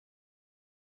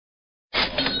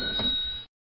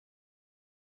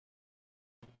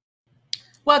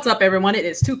What's up, everyone? It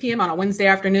is 2 p.m. on a Wednesday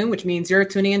afternoon, which means you're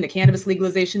tuning in to Cannabis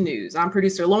Legalization News. I'm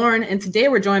producer Lauren, and today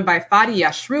we're joined by Fadi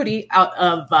Yashruti out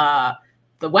of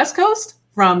the West Coast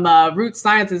from Root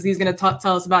Sciences. He's going to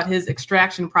tell us about his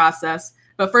extraction process.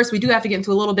 But first, we do have to get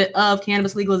into a little bit of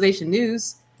cannabis legalization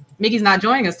news. Miggy's not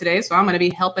joining us today, so I'm going to be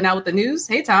helping out with the news.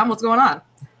 Hey, Tom, what's going on?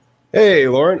 Hey,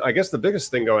 Lauren. I guess the biggest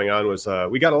thing going on was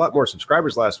we got a lot more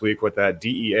subscribers last week with that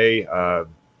DEA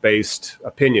based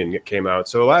opinion that came out.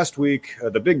 So last week,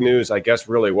 the big news, I guess,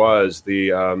 really was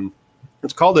the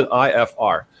it's called an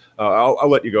IFR. I'll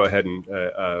let you go ahead and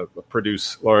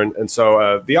produce, Lauren. And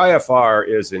so the IFR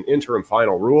is an interim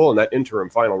final rule, and that interim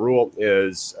final rule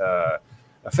is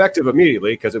effective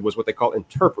immediately because it was what they call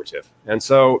interpretive. And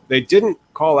so they didn't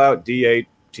call out D8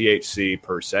 THC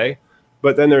per se,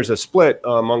 but then there's a split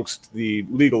amongst the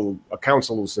legal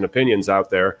counsels and opinions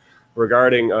out there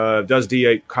regarding does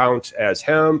D8 count as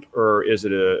hemp or is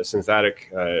it a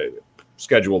synthetic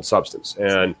scheduled substance?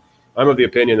 And I'm of the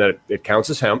opinion that it counts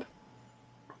as hemp.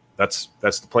 That's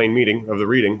the plain meaning of the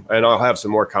reading, and I'll have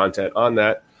some more content on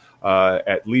that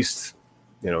at least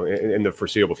in the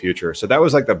foreseeable future. So that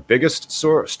was like the biggest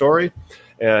story,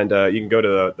 and you can go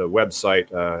to the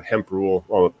website hemp rule,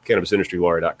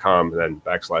 cannabisindustrylawyer.com, and then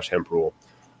 /hemp rule.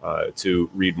 To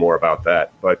read more about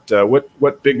that. But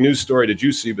what big news story did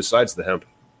you see besides the hemp?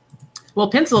 Well,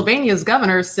 Pennsylvania's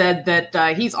governor said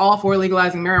that he's all for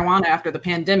legalizing marijuana after the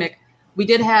pandemic. We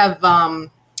did have,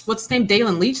 what's his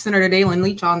name, Senator Dalen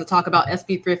Leach on to talk about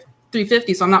SB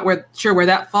 350, so I'm not sure where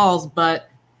that falls. But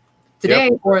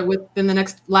today, or within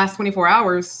the last 24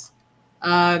 hours,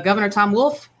 Governor Tom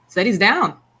Wolf said he's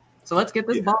down. So let's get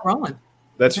this ball rolling.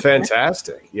 That's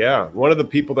fantastic. Yeah. One of the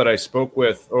people that I spoke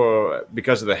with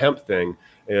because of the hemp thing,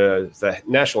 the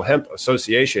National Hemp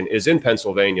Association is in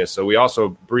Pennsylvania. So we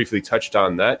also briefly touched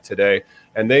on that today.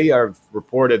 And they have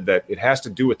reported that it has to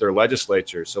do with their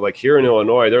legislature. So like here in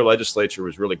Illinois, their legislature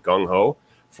was really gung-ho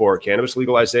for cannabis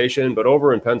legalization. But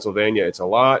over in Pennsylvania, it's a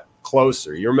lot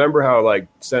closer. You remember how like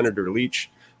Senator Leach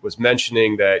was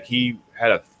mentioning that he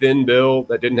had a thin bill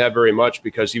that didn't have very much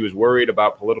because he was worried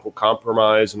about political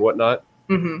compromise and whatnot?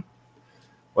 Mm-hmm.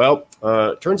 Well,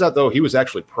 turns out, though, he was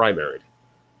actually primaried,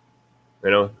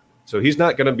 so he's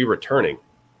not going to be returning.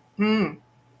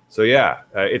 So, yeah,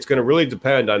 it's going to really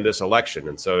depend on this election.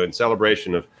 And so in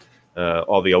celebration of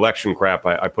all the election crap,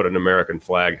 I put an American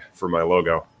flag for my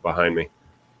logo behind me.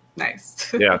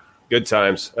 Nice. Yeah, good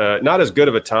times. Not as good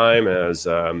of a time as,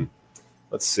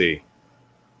 let's see.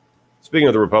 Speaking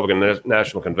of the Republican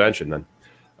National Convention, then.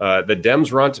 The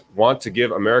Dems want to give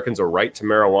Americans a right to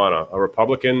marijuana, a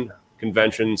Republican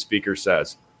convention speaker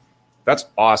says. That's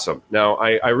awesome. Now,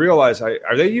 I realize,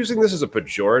 are they using this as a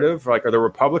pejorative? Like, are the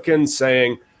Republicans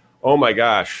saying, oh, my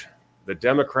gosh, the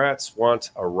Democrats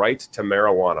want a right to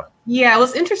marijuana? Yeah, it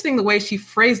was interesting the way she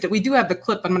phrased it. We do have the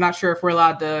clip. I'm not sure if we're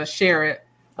allowed to share it.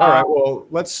 All right, well,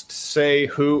 let's say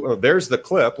there's the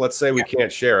clip. Let's say we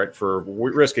can't share it for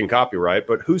risking copyright,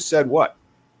 but who said what?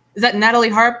 Is that Natalie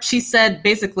Harp? She said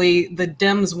basically the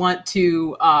Dems want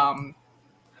to. I'm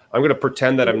going to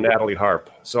pretend that I'm Natalie Harp,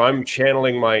 so I'm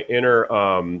channeling my inner,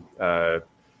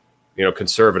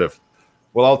 conservative.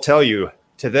 Well, I'll tell you,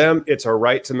 to them, it's a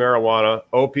right to marijuana,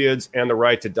 opiates, and the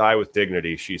right to die with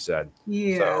dignity. She said.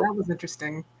 Yeah, so, that was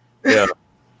interesting. Yeah.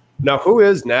 Now, who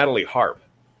is Natalie Harp?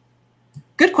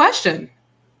 Good question.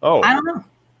 Oh, I don't know.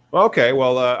 Okay,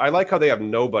 well, I like how they have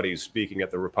nobodies speaking at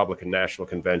the Republican National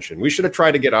Convention. We should have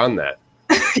tried to get on that.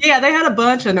 Yeah, they had a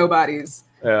bunch of nobodies.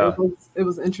 Yeah. It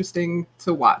was interesting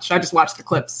to watch. I just watched the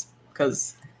clips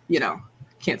because,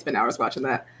 can't spend hours watching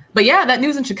that. But yeah, that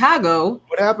news in Chicago.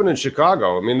 What happened in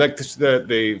Chicago? I mean, like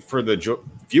for the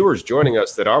viewers joining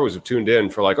us that always have tuned in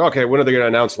for like, okay, when are they going to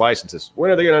announce licenses? When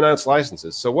are they going to announce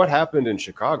licenses? So what happened in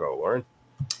Chicago, Lauren?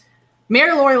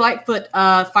 Mayor Lori Lightfoot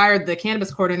fired the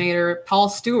cannabis coordinator, Paul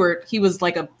Stewart. He was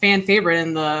like a fan favorite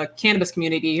in the cannabis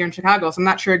community here in Chicago. So I'm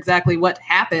not sure exactly what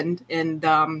happened. And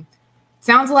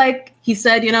sounds like he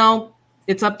said,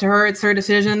 it's up to her. It's her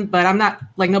decision. But I'm not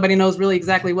nobody knows really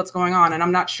exactly what's going on. And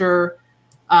I'm not sure,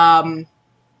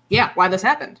 why this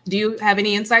happened. Do you have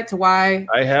any insight to why?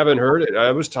 I haven't heard it.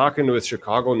 I was talking with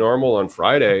Chicago Normal on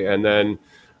Friday, and then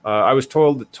I was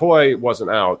told the toy wasn't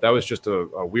out. That was just a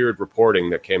weird reporting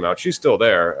that came out. She's still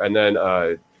there. And then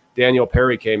Daniel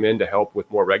Perry came in to help with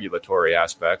more regulatory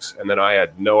aspects. And then I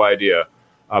had no idea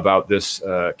about this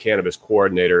cannabis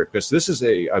coordinator because this is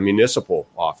a municipal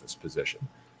office position.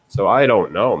 So I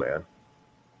don't know, man.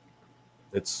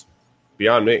 It's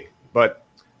beyond me. But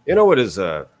you know what is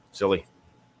silly?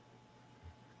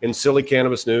 In silly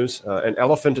cannabis news, an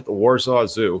elephant at the Warsaw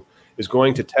Zoo is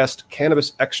going to test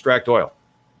cannabis extract oil.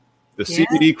 The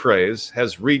CBD craze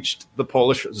has reached the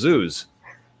Polish zoos.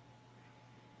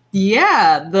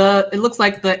 Yeah, it looks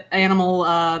like the animal,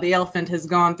 the elephant, has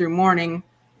gone through mourning.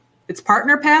 Its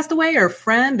partner passed away, or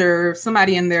friend, or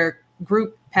somebody in their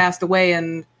group passed away,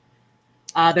 and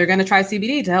they're going to try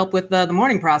CBD to help with the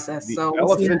mourning process. The so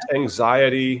elephant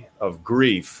anxiety of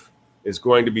grief is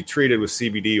going to be treated with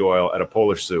CBD oil at a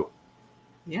Polish zoo.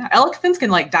 Yeah, elephants can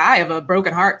die of a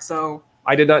broken heart. So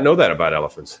I did not know that about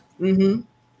elephants. Mm-hmm.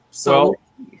 So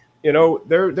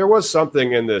there was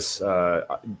something in this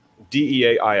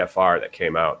DEA IFR that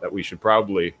came out that we should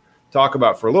probably talk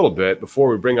about for a little bit before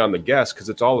we bring on the guest, because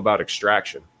it's all about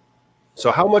extraction.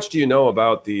 So how much do you know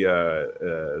about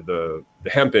the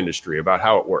hemp industry, about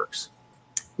how it works?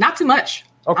 Not too much.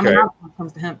 Okay. I'm a novice when it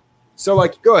comes to hemp. So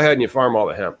you go ahead and you farm all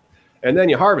the hemp, and then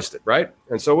you harvest it, right?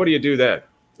 And so what do you do then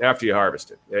after you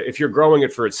harvest it? If you're growing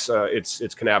it for its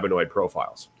cannabinoid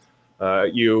profiles,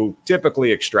 you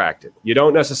typically extract it. You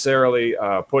don't necessarily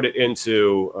put it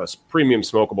into a premium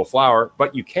smokable flower,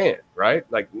 but you can, right?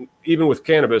 Even with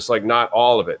cannabis, not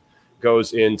all of it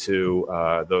goes into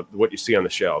what you see on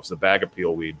the shelves, the bag of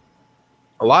peel weed.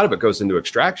 A lot of it goes into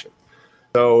extraction.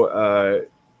 So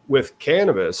with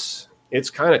cannabis, it's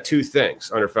kind of two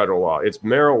things under federal law. It's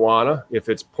marijuana if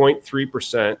it's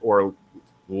 0.3% or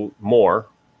more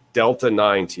delta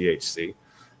 9 THC,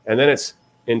 and then it's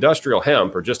industrial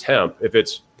hemp, or just hemp, if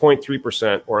it's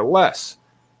 0.3% or less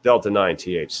delta 9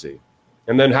 THC.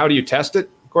 And then how do you test it?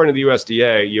 According to the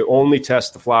USDA, you only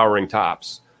test the flowering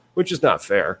tops, which is not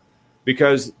fair,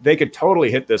 because they could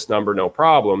totally hit this number no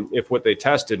problem if what they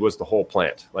tested was the whole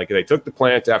plant. They took the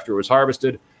plant after it was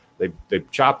harvested, they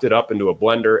chopped it up into a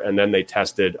blender, and then they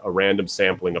tested a random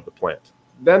sampling of the plant.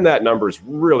 Then that number is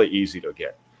really easy to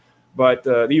get. But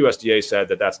the USDA said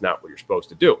that that's not what you're supposed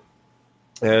to do.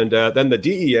 And then the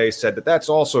DEA said that that's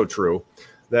also true,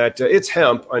 that it's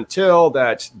hemp until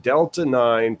that delta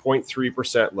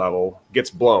 9.3% level gets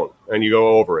blown and you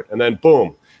go over it. And then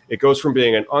boom, it goes from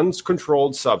being an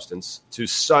uncontrolled substance to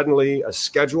suddenly a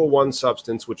Schedule 1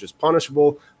 substance, which is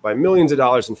punishable by millions of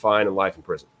dollars in fine and life in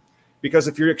prison. Because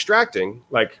if you're extracting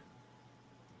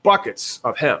buckets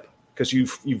of hemp, because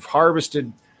you've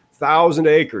harvested 1,000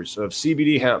 acres of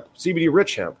CBD hemp, CBD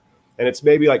rich hemp, and it's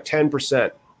maybe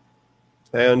 10%.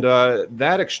 And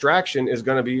that extraction is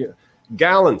going to be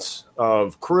gallons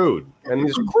of crude. And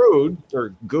this crude,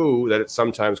 or goo that it's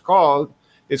sometimes called,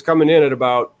 is coming in at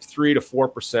about 3 to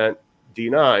 4%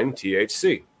 D9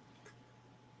 THC.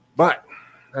 But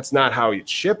that's not how it's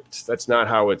shipped. That's not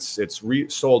how it's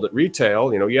sold at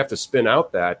retail. You have to spin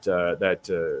out that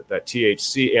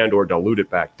THC and or dilute it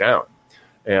back down.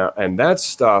 And that's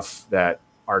stuff that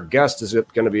our guest is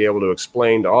going to be able to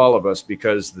explain to all of us,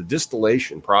 because the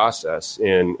distillation process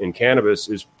in cannabis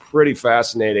is pretty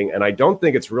fascinating, and I don't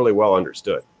think it's really well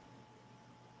understood.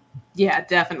 Yeah,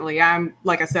 definitely.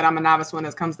 Like I said, I'm a novice when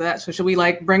it comes to that. So should we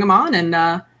bring him on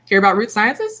and hear about root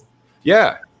sciences?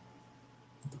 Yeah.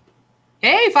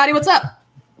 Hey, Fadi, what's up?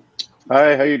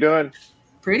 Hi, how you doing?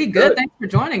 Pretty good. Thanks for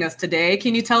joining us today.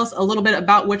 Can you tell us a little bit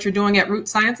about what you're doing at Root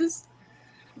Sciences?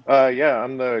 Yeah,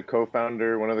 I'm one of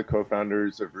the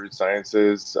co-founders of Root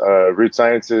Sciences. Root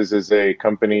Sciences is a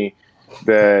company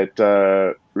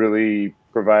that really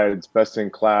provides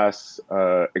best-in-class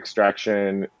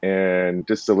extraction and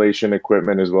distillation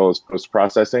equipment, as well as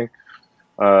post-processing.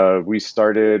 We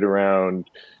started around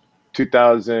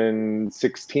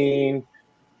 2016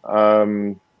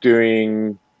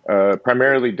 doing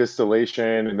primarily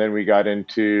distillation, and then we got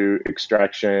into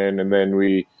extraction, and then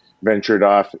we ventured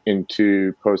off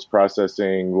into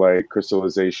post-processing like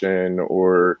crystallization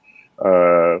or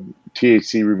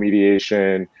THC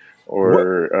remediation,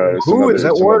 or who is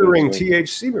ordering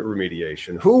THC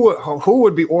remediation? Who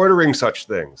would be ordering such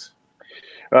things?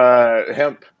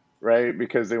 Hemp, right?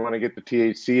 Because they want to get the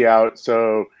THC out.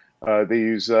 So they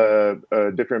use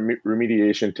different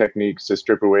remediation techniques to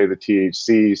strip away the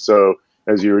THC. So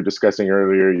as you were discussing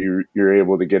earlier, you're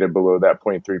able to get it below that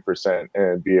 0.3%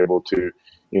 and be able to,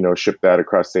 ship that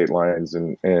across state lines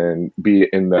and be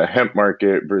in the hemp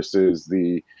market versus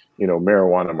the,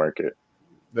 marijuana market.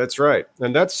 That's right.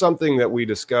 And that's something that we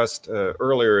discussed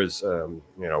earlier is,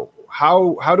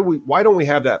 why don't we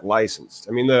have that licensed?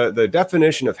 I mean, the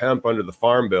definition of hemp under the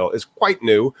Farm Bill is quite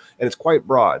new and it's quite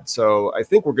broad. So I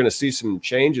think we're going to see some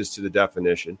changes to the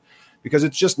definition, because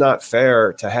it's just not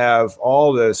fair to have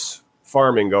all this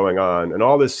farming going on and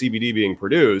all this CBD being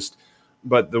produced.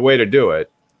 But the way to do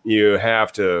it, you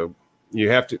have to,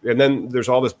 and then there's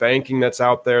all this banking that's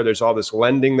out there. There's all this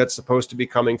lending that's supposed to be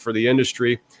coming for the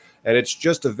industry. And it's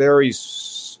just a very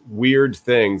weird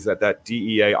thing that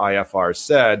DEA IFR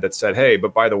said, hey,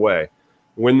 but by the way,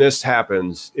 when this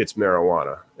happens, it's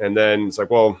marijuana. And then it's like,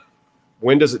 well,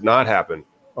 when does it not happen?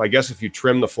 Well, I guess if you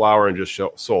trim the flower and just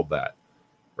sold that,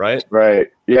 right?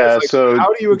 Right. Yeah. Like, so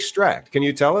how do you extract? Can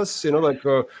you tell us,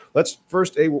 let's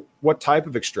first, A, what type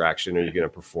of extraction are you going to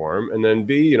perform? And then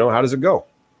B, how does it go?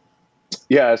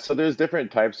 Yeah, so there's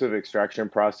different types of extraction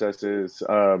processes.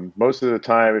 Most of the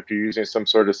time, if you're using some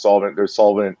sort of solvent, there's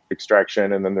solvent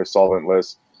extraction and then there's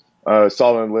solventless.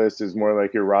 Solventless is more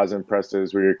like your rosin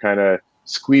presses, where you're kind of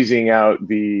squeezing out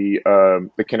the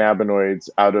cannabinoids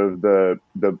out of the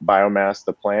biomass,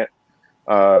 the plant.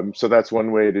 So that's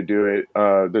one way to do it.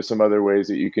 There's some other ways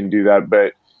that you can do that,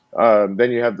 but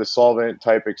then you have the solvent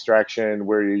type extraction,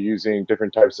 where you're using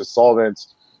different types of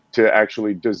solvents to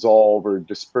actually dissolve or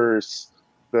disperse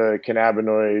the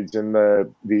cannabinoids and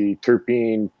the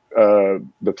terpene,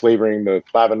 the flavoring, the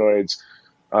flavonoids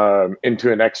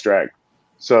into an extract.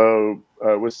 So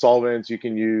with solvents, you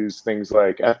can use things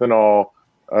like ethanol.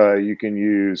 You can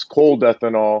use cold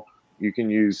ethanol. You can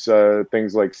use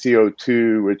things like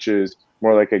CO2, which is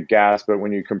more like a gas, but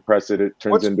when you compress it, it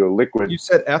turns into a liquid. You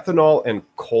said ethanol and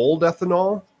cold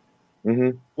ethanol?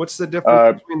 Mm-hmm. What's the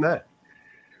difference between that?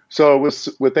 So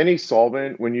with any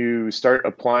solvent, when you start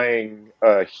applying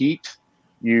heat,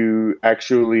 you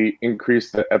actually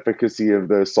increase the efficacy of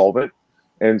the solvent.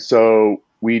 And so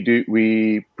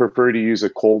we prefer to use a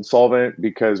cold solvent,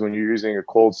 because when you're using a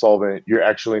cold solvent, you're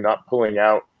actually not pulling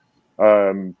out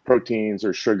proteins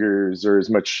or sugars or as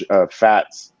much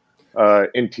fats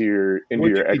into your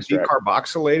extract.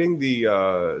 Decarboxylating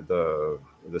the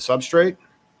substrate?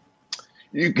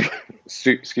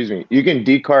 Excuse me. You can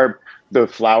decarb the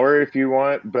flower if you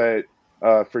want, but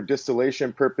for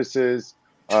distillation purposes,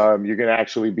 you're going to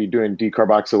actually be doing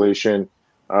decarboxylation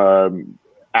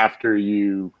after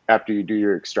you do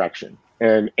your extraction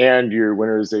and your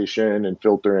winterization and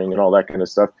filtering and all that kind of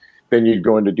stuff. Then you'd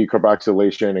go into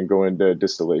decarboxylation and go into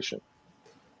distillation.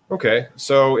 Okay,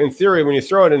 so in theory, when you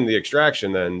throw it in the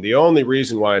extraction, then the only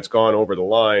reason why it's gone over the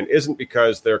line isn't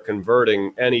because they're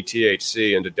converting any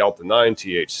THC into delta 9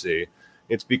 THC.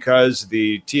 It's because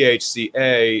the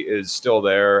THCA is still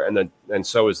there, and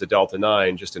so is the delta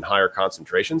 9, just in higher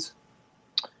concentrations.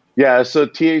 Yeah, so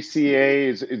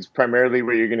THCA is primarily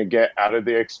what you're going to get out of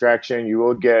the extraction. You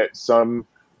will get some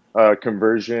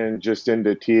conversion just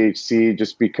into THC,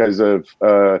 just because of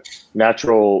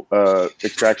natural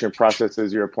extraction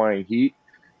processes. You're applying heat,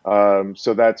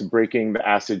 so that's breaking the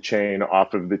acid chain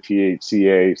off of the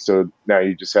THCA. So now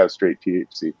you just have straight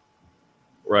THC.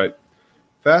 Right.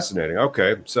 Fascinating.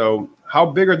 Okay, so how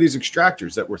big are these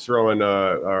extractors that we're throwing?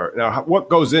 What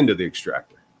goes into the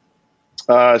extractor?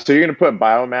 So you're going to put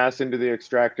biomass into the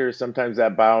extractor. Sometimes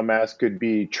that biomass could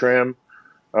be trim,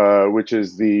 which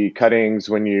is the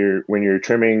cuttings when you're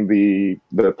trimming the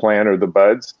plant or the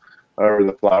buds or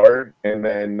the flower, and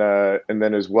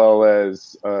then as well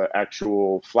as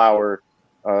actual flower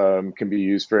can be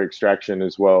used for extraction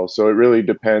as well. So it really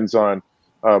depends on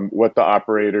what the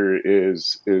operator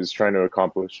is trying to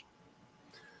accomplish.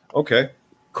 Okay,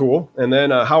 cool. And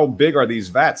then how big are these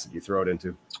vats that you throw it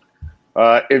into?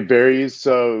 It varies.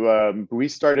 So we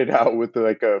started out with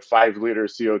like a 5-liter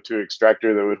CO2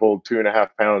 extractor that would hold 2.5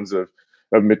 pounds of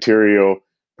material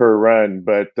per run.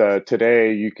 But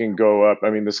today you can go up.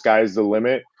 I mean, the sky's the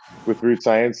limit with Root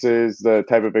Sciences. The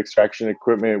type of extraction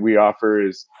equipment we offer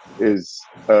is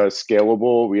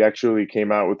scalable. We actually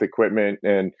came out with equipment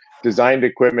and designed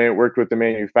equipment, worked with the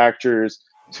manufacturers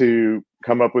to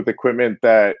come up with equipment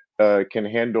that can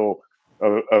handle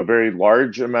a very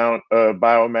large amount of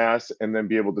biomass, and then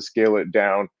be able to scale it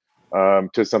down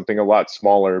to something a lot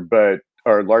smaller. But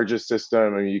our largest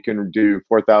system, I mean, you can do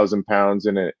 4,000 pounds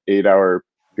in an 8-hour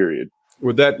period.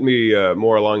 Would that be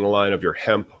more along the line of your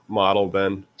hemp model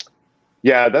then?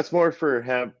 Yeah, that's more for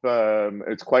hemp.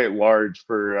 It's quite large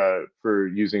for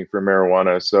using for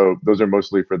marijuana. So those are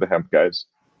mostly for the hemp guys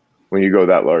when you go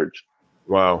that large.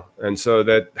 Wow. And so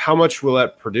how much will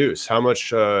that produce? How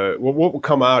much, what will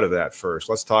come out of that first?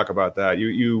 Let's talk about that.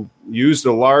 You use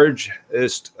the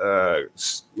largest,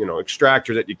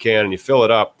 extractor that you can, and you fill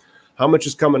it up. How much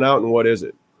is coming out, and what is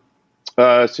it?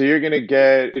 So you're going to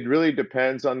get, it really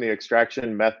depends on the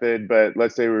extraction method, but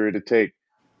let's say we were to take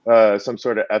some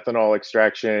sort of ethanol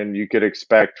extraction, you could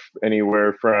expect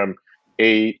anywhere from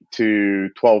 8 to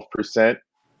 12%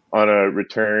 on a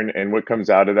return, and what comes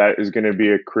out of that is going to be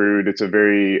a crude. It's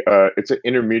it's an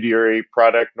intermediary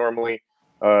product normally.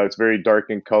 It's very dark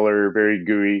in color, very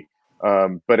gooey,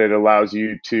 but it allows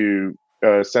you to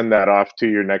send that off to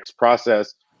your next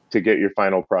process to get your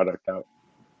final product out.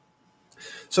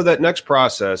 So that next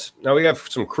process, now we have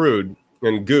some crude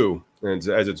and goo, as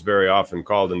it's very often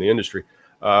called in the industry.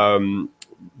 going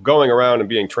around and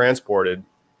being transported.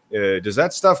 Does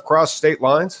that stuff cross state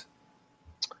lines?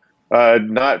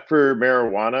 Not for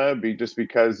marijuana, just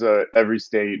because every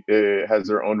state has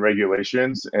their own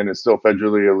regulations and it's still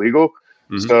federally illegal.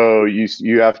 Mm-hmm. So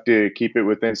you have to keep it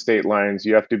within state lines.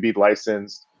 You have to be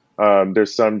licensed.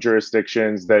 There's some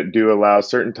jurisdictions that do allow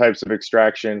certain types of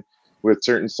extraction with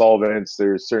certain solvents.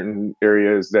 There's certain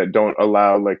areas that don't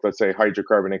allow, like, let's say,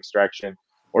 hydrocarbon extraction,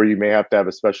 or you may have to have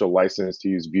a special license to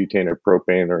use butane or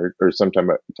propane or some type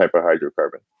of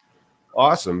hydrocarbon.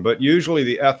 Awesome. But usually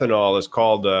the ethanol is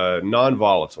called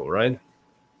non-volatile, right?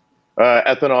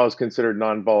 Ethanol is considered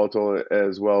non-volatile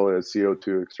as well as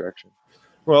CO2 extraction.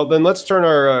 Well, then let's turn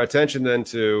our attention then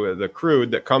to the crude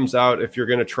that comes out if you're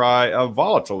going to try a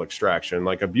volatile extraction,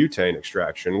 like a butane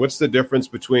extraction. What's the difference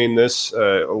between this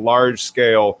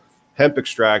large-scale hemp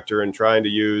extractor and trying to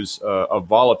use a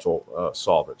volatile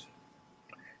solvent?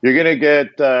 You're going to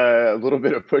get a little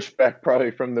bit of pushback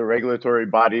probably from the regulatory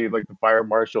body, like the fire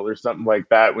marshal or something like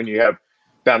that, when you have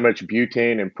that much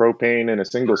butane and propane in a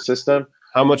single system.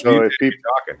 How much butane are you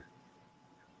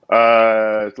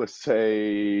talking? Let's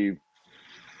say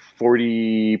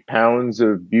 40 pounds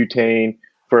of butane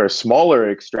for a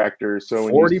smaller extractor.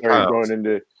 So when you start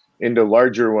going into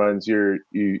larger ones, you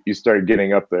start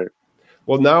getting up there.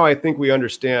 Well, now I think we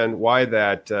understand why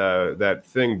that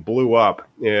thing blew up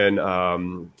in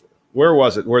where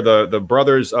was it? Where the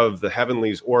brothers of the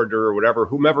Heavenly's Order or whatever,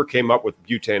 whomever came up with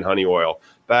butane honey oil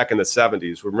back in the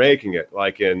 70s, were making it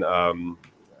like in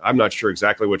I'm not sure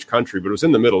exactly which country, but it was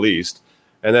in the Middle East.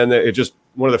 And then it just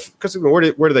because where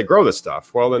do they grow this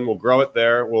stuff? Well, then we'll grow it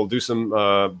there. We'll do some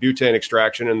butane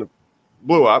extraction, and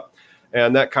blew up.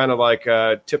 And that kind of like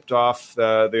tipped off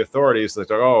the authorities.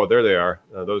 Like, oh, there they are,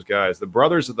 those guys, the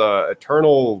brothers of the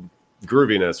eternal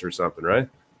grooviness or something, right?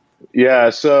 Yeah.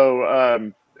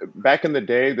 So back in the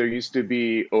day, there used to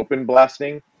be open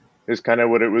blasting is kind of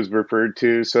what it was referred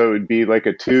to. So it would be like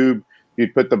a tube.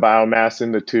 You'd put the biomass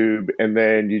in the tube, and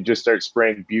then you just start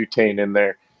spraying butane in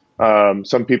there.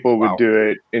 Some people would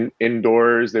do it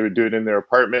indoors. They would do it in their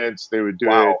apartments. They would do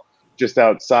it just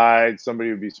outside. Somebody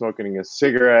would be smoking a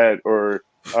cigarette, or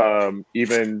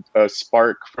even a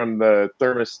spark from the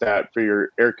thermostat for your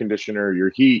air conditioner,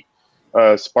 your heat.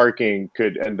 Sparking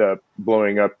could end up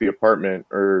blowing up the apartment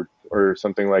or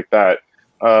something like that.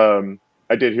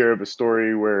 I did hear of a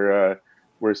story where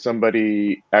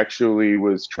somebody actually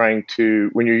was trying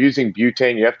to, when you're using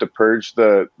butane, you have to purge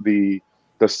the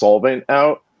solvent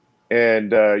out.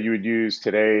 And you would use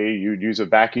a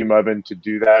vacuum oven to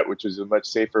do that, which is a much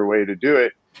safer way to do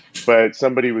it. But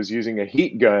somebody was using a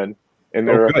heat gun, and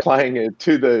they were applying it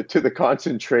to the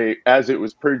concentrate as it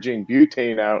was purging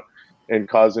butane out, and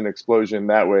caused an explosion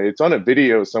that way. It's on a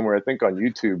video somewhere, I think on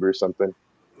YouTube or something.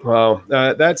 Well,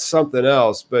 that's something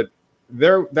else. But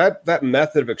that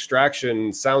method of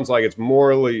extraction sounds like it's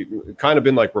morally kind of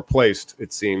been like replaced,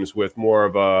 it seems, with more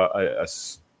of a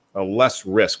less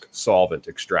risk solvent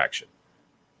extraction.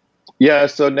 Yeah,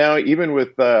 so now even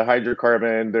with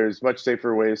hydrocarbon, there's much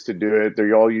safer ways to do it.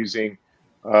 They're all using,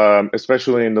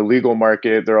 especially in the legal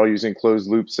market, they're all using closed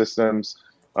loop systems,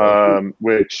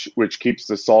 which keeps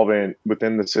the solvent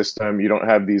within the system. You don't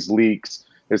have these leaks.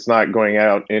 It's not going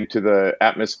out into the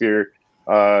atmosphere.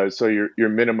 So you're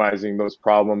minimizing those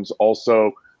problems.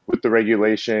 Also, with the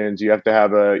regulations, you have to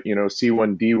have a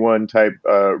C1D1 type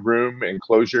room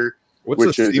enclosure.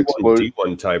 What's a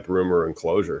C1D1 type room or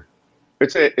enclosure?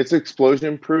 It's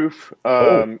explosion proof.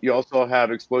 You also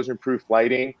have explosion proof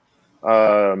lighting.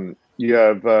 You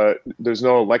have there's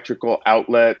no electrical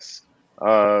outlets.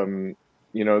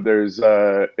 There's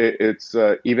it's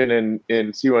even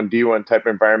in C1D1 type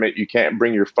environment, you can't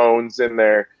bring your phones in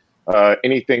there.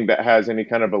 Anything that has any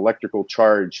kind of electrical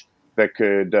charge that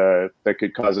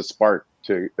could cause a spark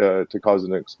to cause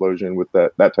an explosion with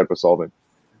that type of solvent.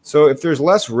 So if there's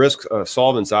less risk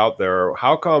solvents out there,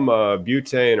 how come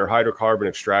butane or hydrocarbon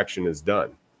extraction is done?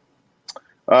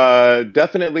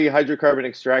 Definitely hydrocarbon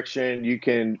extraction. You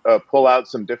can pull out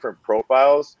some different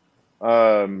profiles.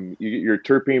 Your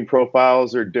terpene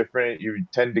profiles are different. You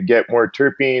tend to get more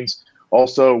terpenes.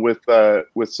 Also with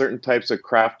certain types of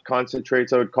craft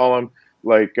concentrates, I would call them,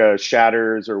 like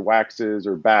shatters or waxes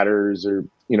or batters or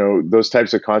those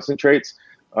types of concentrates.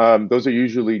 Those are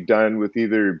usually done with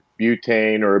either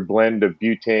butane or a blend of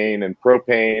butane and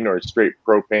propane, or straight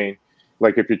propane,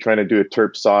 like if you're trying to do a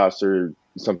terp sauce or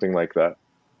something like that.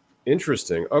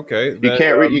 Interesting. Okay.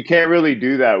 You can't really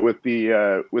do that with the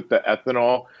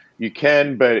ethanol. You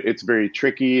can, but it's very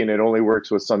tricky, and it only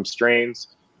works with some strains.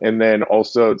 And then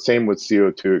also same with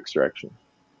CO2 extraction.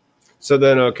 So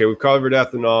then, okay, we've covered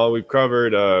ethanol, we've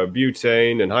covered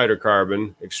butane and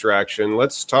hydrocarbon extraction.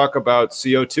 Let's talk about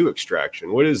CO2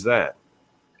 extraction. What is that?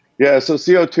 Yeah, so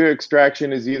CO2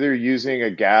 extraction is either using a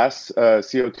gas,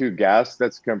 CO2 gas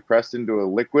that's compressed into a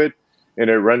liquid, and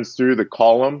it runs through the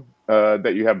column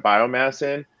that you have biomass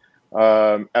in.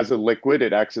 As a liquid,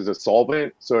 it acts as a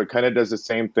solvent, so it kind of does the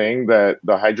same thing that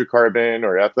the hydrocarbon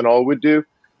or ethanol would do.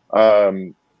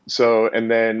 And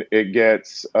then it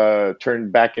gets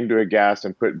turned back into a gas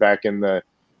and put back in the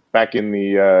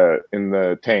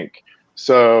tank.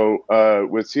 So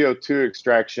with CO2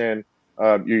 extraction,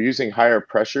 you're using higher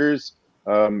pressures.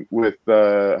 With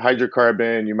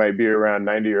hydrocarbon, you might be around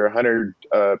 90 or 100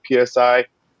 psi.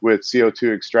 With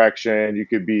CO2 extraction, you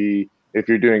could be, if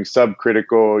you're doing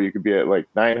subcritical, you could be at like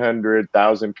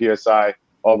 900,000 psi,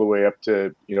 all the way up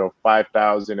to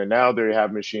 5,000. And now they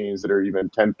have machines that are even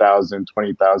 10,000,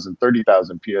 20,000,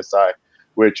 30,000 psi,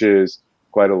 which is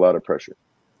quite a lot of pressure.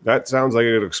 That sounds like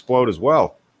it would explode as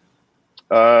well.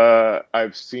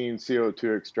 I've seen CO2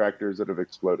 extractors that have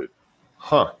exploded.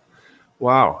 Huh.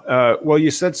 Wow. Well,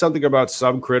 you said something about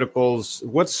subcriticals.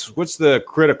 What's the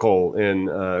critical in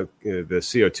the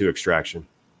CO2 extraction?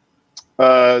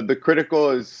 The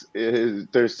critical is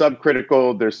there's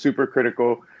subcritical, there's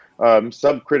supercritical.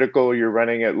 Subcritical, you're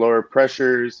running at lower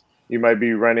pressures. You might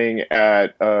be running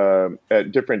at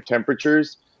different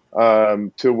temperatures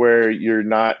to where you're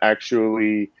not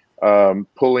actually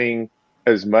pulling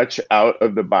as much out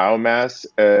of the biomass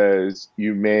as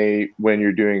you may when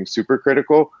you're doing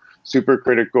supercritical.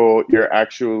 Supercritical, you're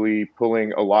actually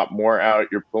pulling a lot more out.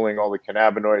 You're pulling all the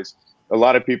cannabinoids. A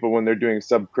lot of people, when they're doing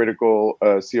subcritical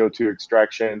CO2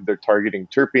 extraction, they're targeting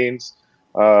terpenes.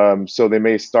 So they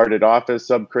may start it off as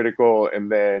subcritical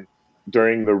and then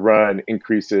during the run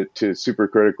increase it to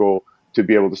supercritical to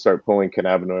be able to start pulling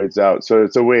cannabinoids out. So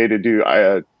it's a way to do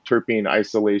terpene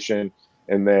isolation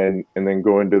and then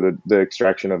go into the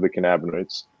extraction of the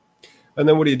cannabinoids. And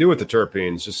then what do you do with the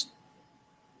terpenes? Just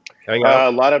hang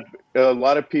out? A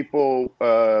lot of people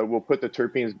will put the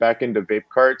terpenes back into vape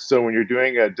carts. So when you're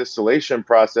doing a distillation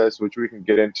process, which we can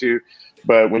get into,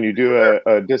 but when you do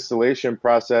a distillation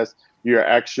process, you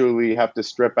actually have to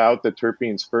strip out the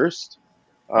terpenes first,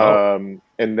 and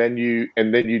then you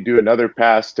do another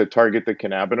pass to target the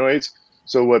cannabinoids.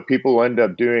 So what people end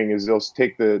up doing is they'll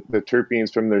take the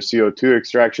terpenes from their CO2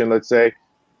 extraction, let's say,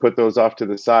 put those off to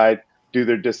the side, do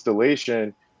their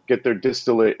distillation, get their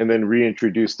distillate, and then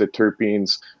reintroduce the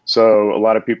terpenes. So a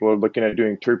lot of people are looking at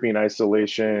doing terpene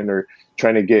isolation or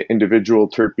trying to get individual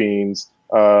terpenes.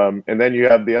 And then you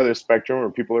have the other spectrum where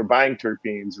people are buying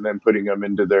terpenes and then putting them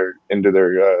into their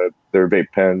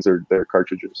vape pens or their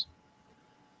cartridges.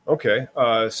 Okay.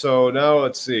 So now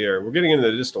let's see here. We're getting into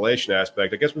the distillation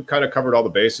aspect. I guess we've kind of covered all the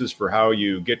bases for how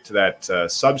you get to that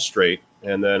substrate.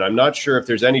 And then I'm not sure if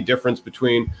there's any difference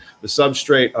between the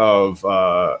substrate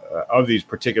of these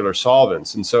particular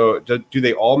solvents. And so do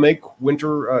they all make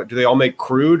do they all make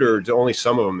crude, or do only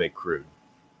some of them make crude?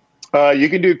 You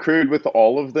can do crude with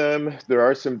all of them. There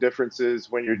are some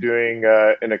differences when you're doing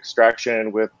an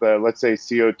extraction with, let's say,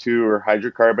 CO2 or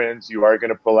hydrocarbons. You are going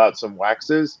to pull out some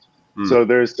waxes. So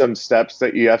there's some steps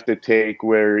that you have to take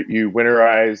where you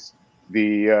winterize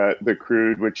the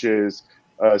crude, which is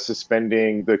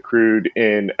suspending the crude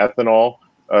in ethanol,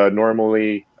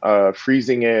 normally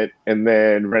freezing it and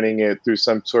then running it through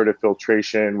some sort of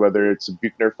filtration, whether it's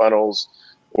Buchner funnels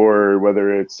or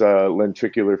whether it's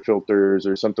lenticular filters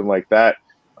or something like that.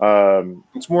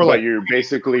 It's more like you're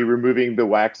basically removing the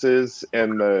waxes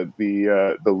and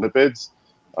the lipids.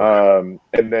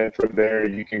 And then from there,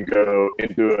 you can go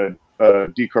into a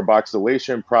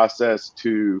decarboxylation process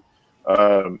to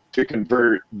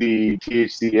convert the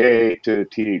THCA to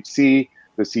THC,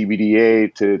 the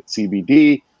CBDA to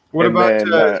CBD. What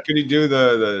about could you do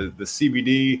the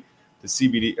CBD, the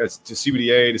CBD to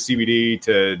CBDA to CBD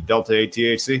to Delta 8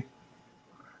 THC?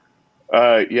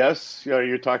 Yes,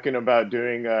 you're talking about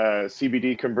doing a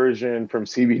CBD conversion from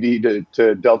CBD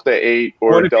to Delta 8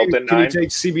 or Delta 9. Can you take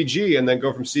CBG and then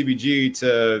go from CBG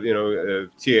to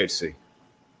THC?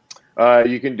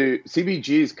 You can do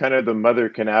CBG is kind of the mother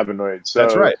cannabinoid. So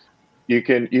that's right. You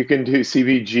can do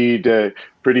CBG to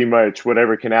pretty much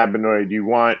whatever cannabinoid you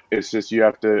want. It's just you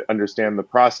have to understand the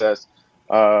process.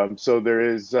 So there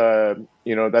is,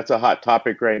 that's a hot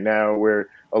topic right now where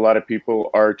a lot of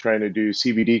people are trying to do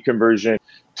CBD conversion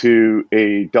to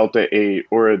a Delta 8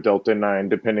 or a Delta 9,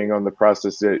 depending on the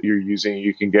process that you're using.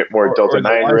 You can get more Delta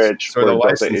 9 rich or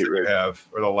Delta 8 rich.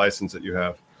 Or the license that you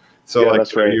have. So yeah,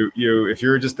 that's right. You if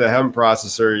you're just a hemp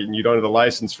processor and you don't have the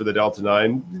license for the Delta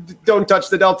 9, don't touch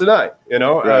the Delta 9,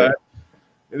 Right.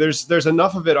 there's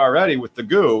enough of it already with the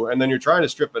goo, and then you're trying to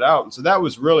strip it out. And so that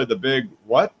was really the big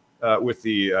with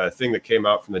the thing that came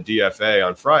out from the DFA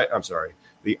on Friday. I'm sorry,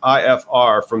 the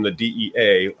IFR from the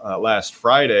DEA last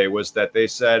Friday was that they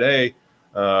said, hey,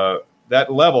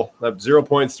 that level, that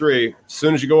 0.3, as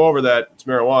soon as you go over that, it's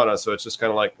marijuana. So it's just kind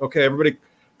of like, okay, everybody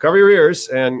cover your ears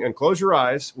and close your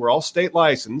eyes. We're all state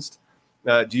licensed.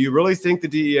 Do you really think the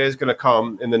DEA is going to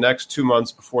come in the next 2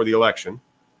 months before the election?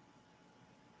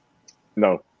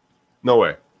 No. No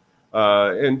way.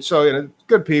 And so,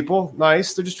 good people,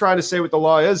 nice. They're just trying to say what the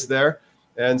law is there.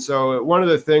 And so one of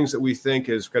the things that we think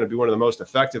is going to be one of the most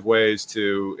effective ways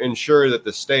to ensure that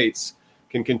the states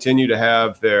can continue to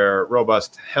have their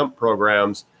robust hemp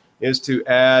programs is to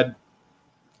add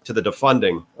to the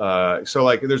defunding. So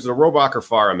like there's the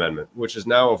Rohrabacher-Farr Amendment, which has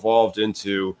now evolved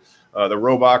into the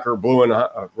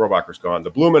Rohrabacher's gone,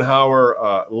 the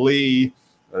Blumenauer, Lee,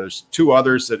 there's two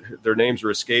others that their names are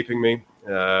escaping me,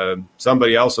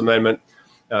 somebody else amendment.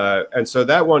 And so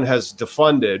that one has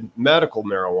defunded medical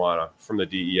marijuana from the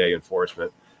DEA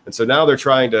enforcement. And so now they're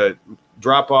trying to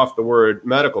drop off the word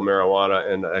medical marijuana,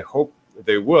 and I hope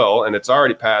they will. And it's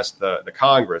already passed the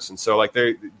Congress. And so like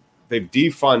they've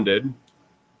defunded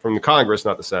from the Congress,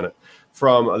 not the Senate,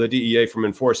 from the DEA from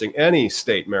enforcing any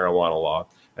state marijuana law.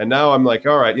 And now I'm like,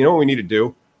 all right, you know what we need to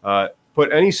do?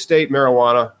 Put any state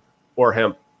marijuana or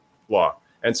hemp law.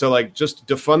 And so like just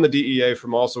defund the DEA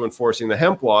from also enforcing the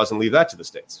hemp laws and leave that to the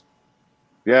states.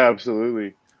 Yeah,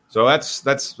 absolutely. So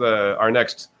that's our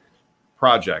next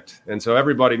project. And so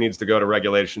everybody needs to go to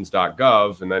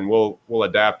regulations.gov, and then we'll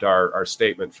adapt our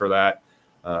statement for that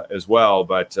as well.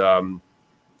 But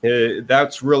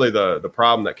that's really the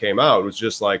problem that came out. It was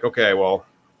just like, okay, well,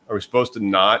 are we supposed to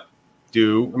not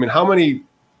do? I mean, how many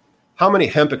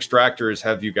hemp extractors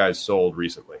have you guys sold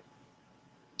recently?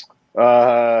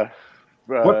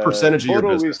 What percentage of your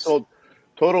business?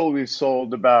 We've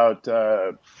sold about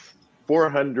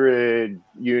 400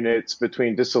 units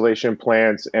between distillation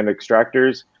plants and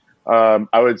extractors.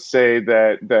 I would say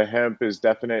that the hemp is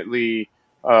definitely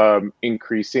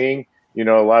increasing. You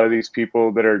know, a lot of these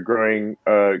people that are growing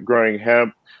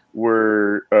hemp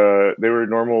were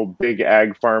normal big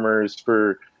ag farmers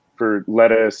for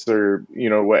lettuce or, you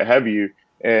know, what have you.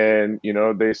 And, you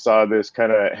know, they saw this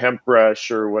kind of hemp rush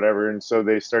or whatever. And so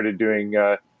they started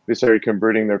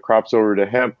converting their crops over to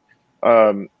hemp.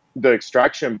 The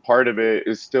extraction part of it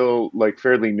is still like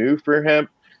fairly new for hemp.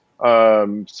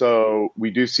 So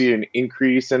we do see an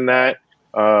increase in that.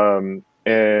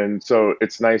 And so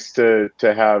it's nice to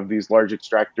have these large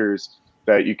extractors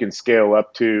that you can scale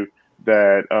up to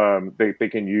that they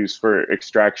can use for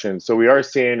extraction. So we are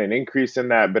seeing an increase in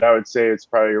that, but I would say it's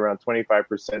probably around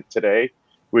 25% today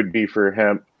would be for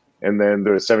hemp, and then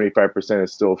the 75%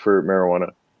 is still for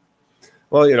marijuana.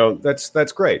 Well, you know, that's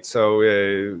great. So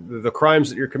the crimes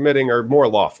that you're committing are more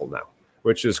lawful now,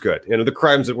 which is good. You know, the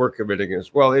crimes that we're committing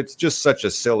is, well, it's just such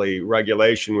a silly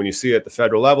regulation when you see it at the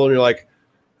federal level, and you're like,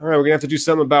 all right, we're gonna have to do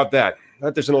something about that.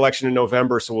 There's an election in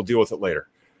November, so we'll deal with it later.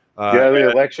 The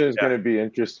election is going to be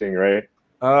interesting, right?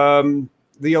 The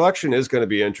election is going to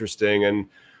be interesting, and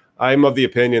I'm of the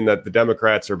opinion that the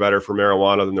Democrats are better for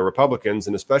marijuana than the Republicans,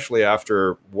 and especially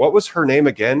after, what was her name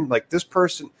again? Like this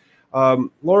person,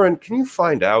 Lauren, can you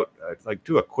find out,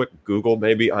 do a quick Google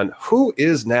maybe on who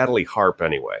is Natalie Harp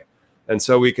anyway? And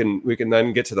so we can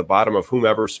then get to the bottom of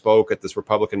whomever spoke at this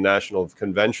Republican National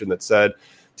Convention that said,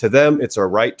 to them, it's a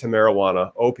right to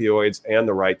marijuana, opioids, and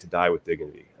the right to die with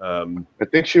dignity. I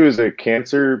think she was a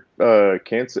cancer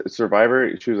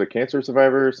survivor. She was a cancer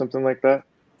survivor or something like that.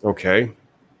 Okay,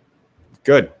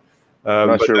 good. I'm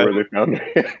not sure where they found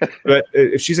her. But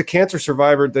if she's a cancer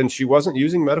survivor, then she wasn't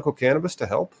using medical cannabis to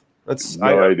help? That's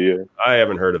no idea. I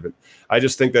haven't heard of it. I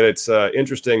just think that it's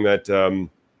interesting that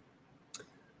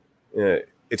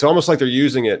it's almost like they're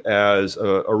using it as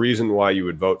a reason why you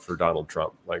would vote for Donald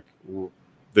Trump. Like,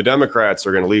 the Democrats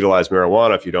are going to legalize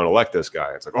marijuana if you don't elect this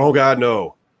guy. It's like, oh, God,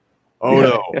 no. Oh,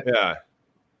 no. Yeah.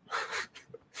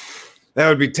 That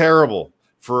would be terrible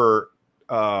for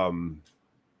yeah.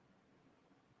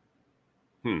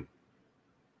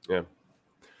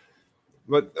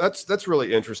 But that's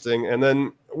really interesting. And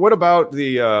then what about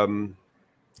the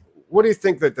what do you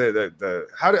think that the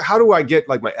how do I get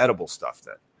like my edible stuff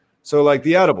then? So like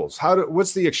the edibles,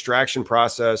 what's the extraction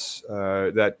process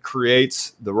that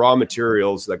creates the raw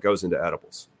materials that goes into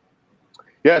edibles?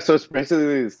 Yeah, so it's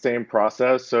basically the same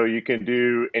process. So you can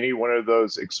do any one of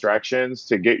those extractions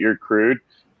to get your crude.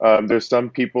 There's some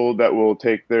people that will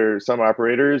some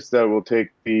operators that will take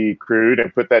the crude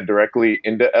and put that directly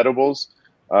into edibles.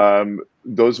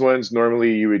 Those ones,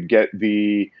 normally you would get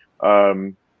the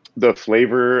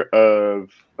flavor of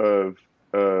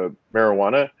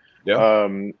marijuana. Yeah.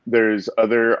 There's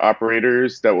other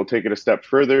operators that will take it a step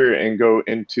further and go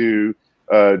into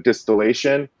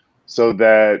distillation, so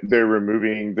that they're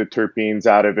removing the terpenes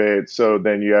out of it. So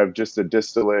then you have just a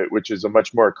distillate, which is a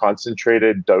much more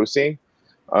concentrated dosing.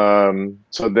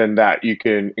 So then that you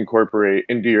can incorporate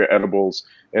into your edibles,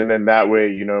 and then that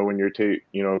way, when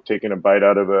you're taking a bite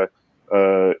out of a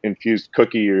infused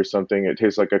cookie or something, it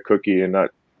tastes like a cookie and not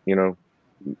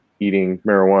eating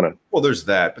marijuana. Well, there's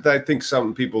that, but I think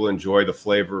some people enjoy the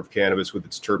flavor of cannabis with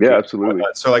its terpenes. Yeah, absolutely.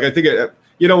 So, I think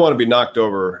you don't want to be knocked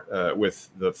over with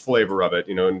the flavor of it,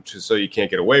 and just so you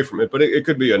can't get away from it. But it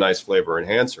could be a nice flavor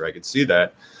enhancer. I could see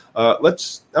that. I'm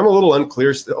a little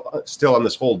unclear still on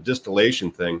this whole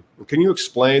distillation thing. Can you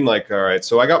explain, all right,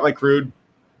 so I got my crude.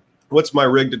 What's my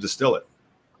rig to distill it?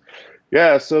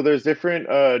 Yeah, so there's different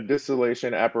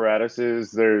distillation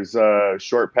apparatuses. There's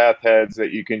short path heads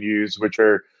that you can use, which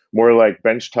are more like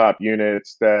benchtop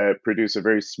units that produce a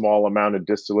very small amount of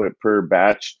distillate per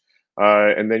batch.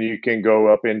 And then you can go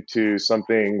up into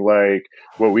something like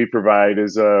what we provide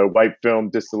is a white film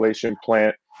distillation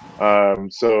plant.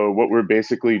 So what we're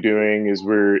basically doing is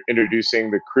we're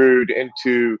introducing the crude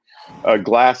into a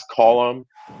glass column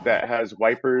that has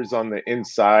wipers on the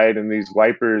inside, and these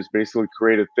wipers basically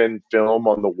create a thin film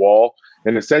on the wall.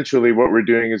 And essentially what we're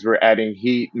doing is we're adding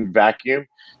heat and vacuum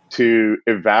to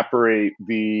evaporate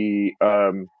the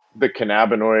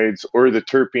cannabinoids or the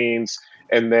terpenes,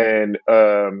 and then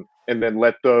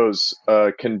let those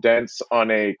condense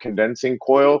on a condensing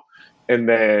coil. And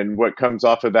then what comes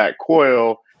off of that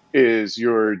coil is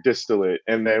your distillate,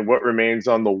 and then what remains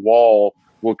on the wall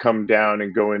will come down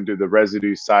and go into the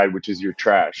residue side, which is your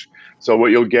trash. So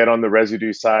what you'll get on the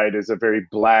residue side is a very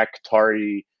black,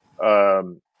 tarry,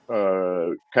 kind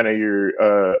of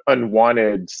your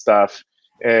unwanted stuff.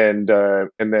 And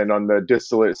then on the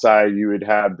distillate side, you would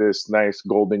have this nice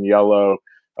golden yellow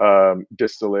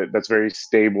distillate that's very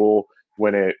stable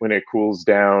when it cools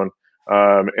down.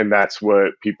 And that's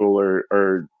what people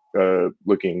are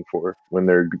looking for when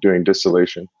they're doing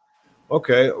distillation.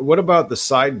 Okay. What about the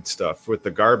side stuff with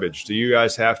the garbage? Do you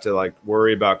guys have to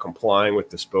worry about complying with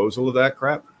disposal of that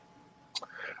crap?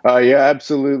 Yeah,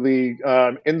 absolutely.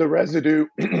 In the residue,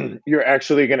 you're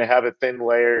actually going to have a thin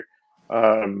layer.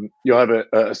 You'll have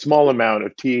a small amount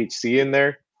of THC in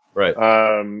there. Right.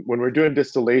 When we're doing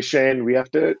distillation, we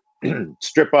have to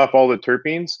strip off all the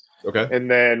terpenes. Okay. And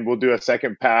then we'll do a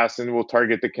second pass and we'll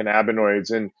target the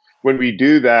cannabinoids. And when we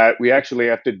do that, we actually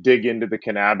have to dig into the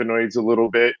cannabinoids a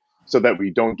little bit, so that we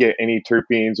don't get any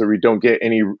terpenes or we don't get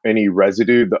any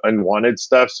residue, the unwanted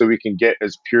stuff, so we can get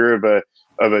as pure of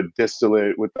a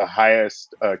distillate with the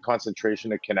highest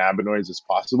concentration of cannabinoids as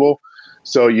possible.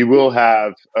 So you will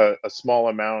have a small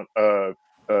amount of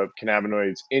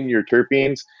cannabinoids in your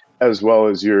terpenes as well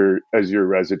as your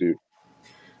residue.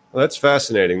 Well, that's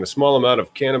fascinating. The small amount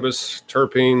of cannabis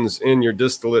terpenes in your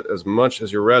distillate as much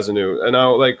as your residue. And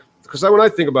now, because when I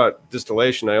think about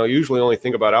distillation, I usually only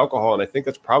think about alcohol, and I think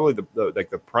that's probably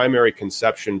the primary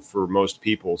conception for most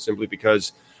people, simply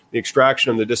because the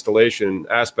extraction and the distillation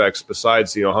aspects,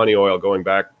 besides honey oil going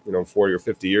back 40 or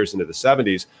 50 years into the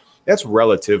 70s, that's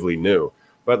relatively new.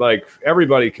 But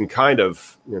everybody can kind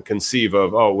of conceive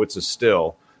of, what's a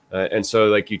still, and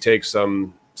so you take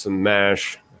some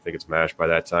mash. I think it's mash by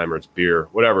that time, or it's beer,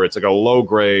 whatever. It's a low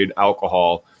grade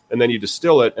alcohol, and then you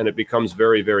distill it, and it becomes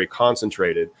very, very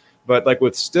concentrated. But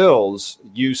with stills,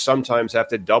 you sometimes have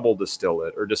to double distill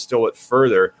it or distill it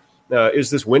further.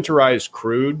 Is this winterized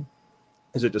crude?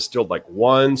 Is it distilled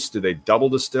once? Do they double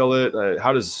distill it?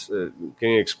 Can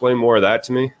you explain more of that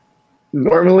to me?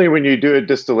 Normally, when you do a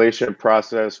distillation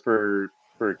process for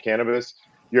cannabis,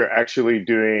 you're actually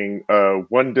doing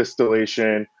one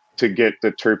distillation to get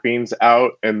the terpenes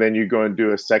out, and then you go and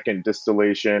do a second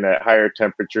distillation at higher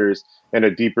temperatures and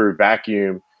a deeper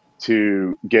vacuum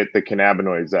to get the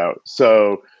cannabinoids out.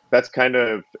 So that's kind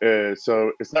of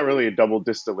so it's not really a double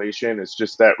distillation. It's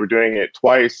just that we're doing it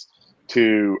twice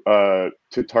to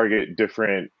target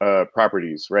different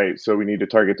properties, right? So we need to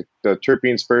target the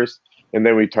terpenes first, and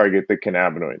then we target the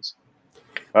cannabinoids.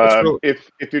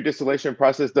 If your distillation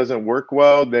process doesn't work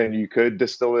well, then you could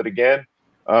distill it again.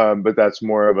 But that's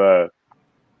more of a,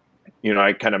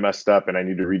 I kind of messed up and I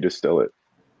need to redistill it.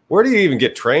 Where do you even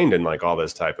get trained in all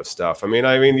this type of stuff? I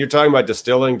mean, you're talking about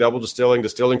distilling, double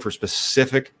distilling for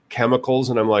specific chemicals.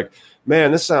 And I'm like,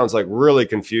 man, this sounds really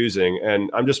confusing.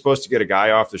 And I'm just supposed to get a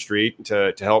guy off the street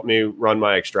to help me run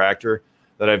my extractor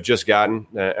that I've just gotten.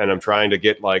 And I'm trying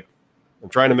to I'm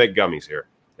trying to make gummies here.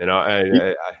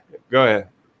 Go ahead.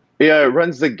 Yeah, it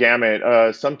runs the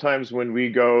gamut. Sometimes when we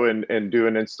go and do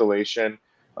an installation,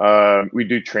 We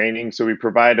do training. So we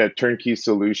provide a turnkey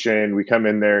solution. We come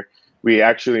in there. We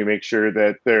actually make sure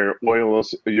that their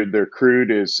oils, their crude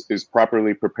is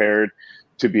properly prepared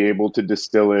to be able to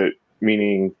distill it,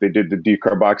 meaning they did the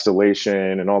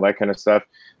decarboxylation and all that kind of stuff.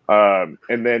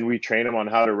 And then we train them on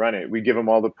how to run it. We give them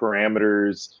all the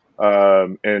parameters,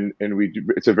 and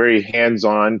it's a very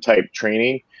hands-on type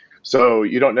training. So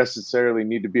you don't necessarily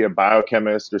need to be a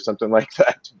biochemist or something like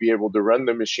that to be able to run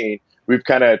the machine. We've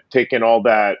kind of taken all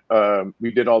that.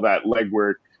 We did all that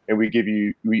legwork, and we give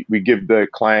the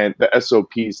client the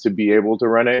SOPs to be able to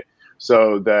run it,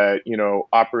 so that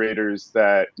operators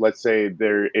that, let's say,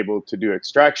 they're able to do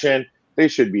extraction, they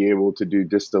should be able to do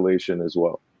distillation as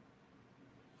well.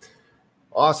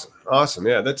 Awesome.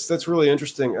 Yeah, that's really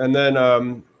interesting. And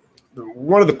then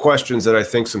one of the questions that I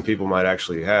think some people might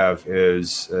actually have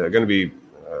is going to be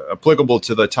applicable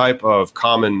to the type of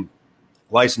common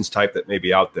license type that may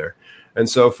be out there. And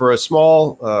so for a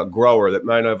small grower that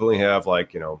might only have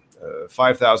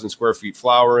 5,000 square feet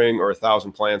flowering or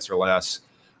 1,000 plants or less,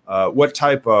 what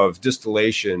type of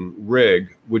distillation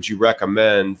rig would you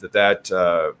recommend that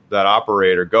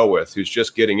operator go with who's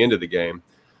just getting into the game?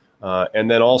 And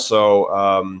then also,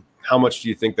 how much do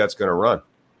you think that's going to run?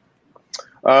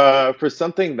 For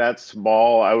something that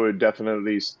small, I would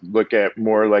definitely look at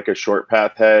more like a short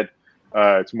path head.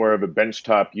 It's more of a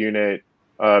benchtop unit.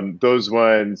 Those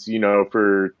ones,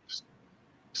 for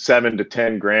 $7,000 to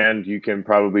 $10,000, you can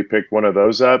probably pick one of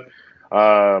those up.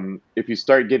 If you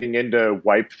start getting into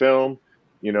wipe film,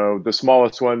 the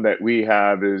smallest one that we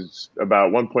have is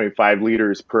about 1.5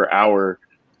 liters per hour.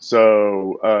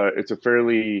 So it's a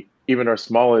fairly, even our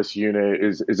smallest unit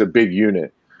is a big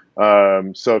unit.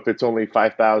 So if it's only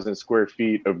 5,000 square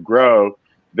feet of grow,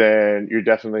 then you're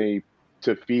definitely,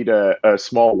 to feed a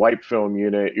small wipe film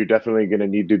unit, you're definitely going to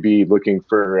need to be looking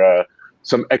for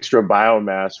some extra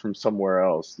biomass from somewhere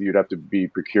else. You'd have to be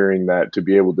procuring that to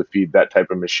be able to feed that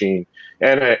type of machine,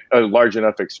 and a large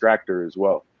enough extractor as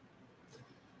well.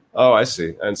 Oh, I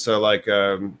see. And so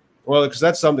because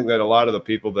that's something that a lot of the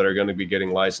people that are going to be getting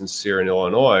licensed here in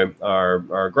Illinois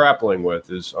are grappling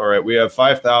with is, all right, we have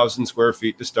 5,000 square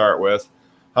feet to start with.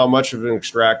 How much of an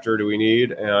extractor do we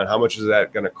need, and how much is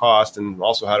that going to cost, and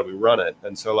also how do we run it?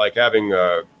 And so having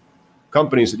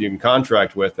companies that you can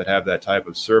contract with that have that type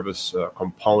of service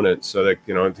component, so that,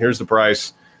 here's the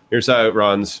price, here's how it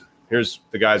runs, here's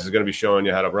the guys that's going to be showing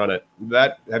you how to run it.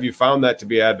 Have you found that to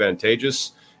be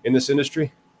advantageous in this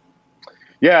industry?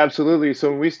 Yeah, absolutely. So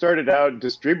when we started out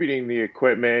distributing the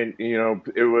equipment,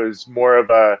 it was more of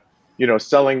a,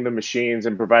 selling the machines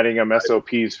and providing them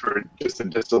SOPs for just the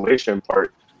distillation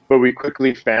part. But we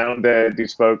quickly found that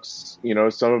these folks,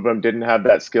 some of them didn't have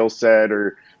that skill set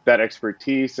or that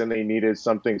expertise, and they needed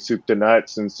something soup to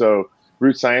nuts. And so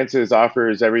Root Sciences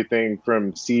offers everything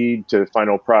from seed to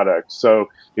final product. So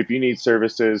if you need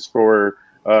services for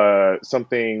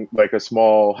something like a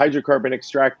small hydrocarbon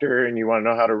extractor and you want to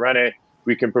know how to run it,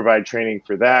 we can provide training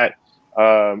for that.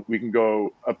 We can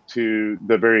go up to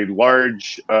the very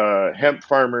large hemp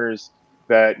farmers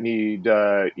that need,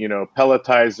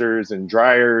 pelletizers and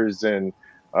dryers and,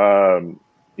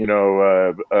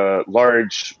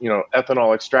 large,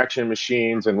 ethanol extraction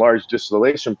machines and large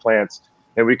distillation plants.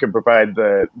 And we can provide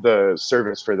the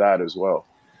service for that as well.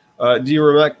 Do you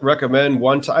recommend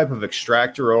one type of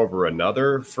extractor over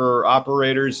another for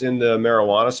operators in the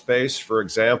marijuana space? For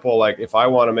example, if I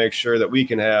want to make sure that we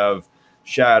can have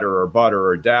shatter or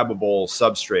butter or dabbable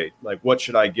substrate, what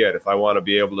should I get if I want to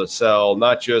be able to sell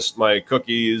not just my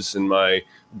cookies and my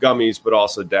gummies, but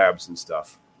also dabs and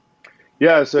stuff?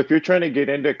 Yeah, so if you're trying to get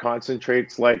into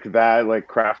concentrates like that, like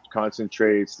craft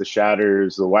concentrates, the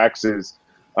shatters, the waxes,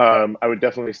 I would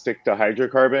definitely stick to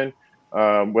hydrocarbon.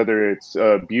 Whether it's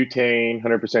butane,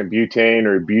 100% butane,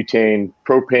 or butane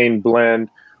propane blend,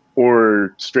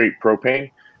 or straight propane.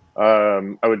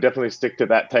 I would definitely stick to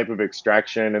that type of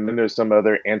extraction. And then there's some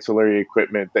other ancillary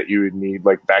equipment that you would need,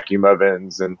 like vacuum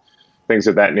ovens and things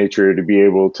of that nature, to be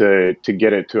able to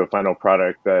get it to a final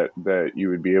product that you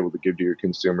would be able to give to your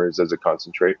consumers as a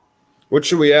concentrate. What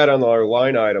should we add on our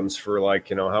line items for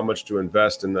how much to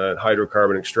invest in the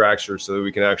hydrocarbon extractor so that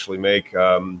we can actually make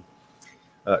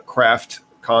craft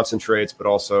concentrates, but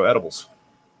also edibles?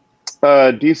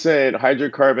 Decent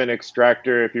hydrocarbon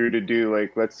extractor, if you were to do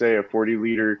let's say a 40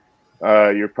 liter,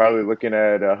 you're probably looking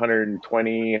at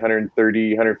 120, 130,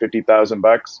 150,000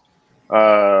 bucks.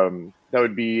 That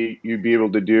would be, you'd be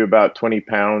able to do about 20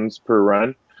 pounds per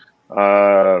run.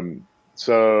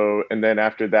 So, and then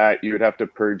after that, you would have to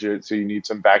purge it. So you need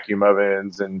some vacuum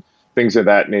ovens and things of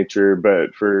that nature.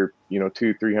 But for,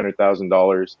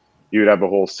 $200,000-$300,000, you would have a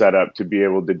whole setup to be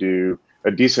able to do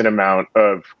a decent amount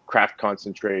of craft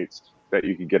concentrates that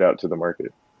you could get out to the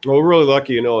market. Well, we're really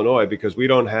lucky in Illinois because we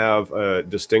don't have a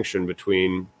distinction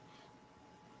between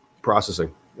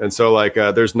processing. And so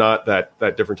there's not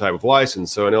that different type of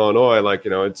license. So in Illinois,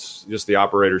 it's just the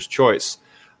operator's choice.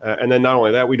 And then not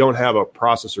only that, we don't have a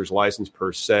processor's license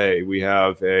per se. We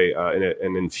have an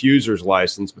infuser's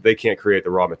license, but they can't create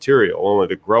the raw material. Only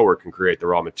the grower can create the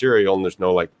raw material. And there's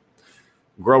no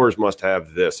growers must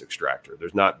have this extractor.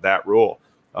 There's not that rule.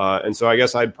 And so I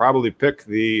guess I'd probably pick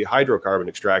the hydrocarbon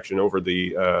extraction over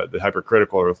the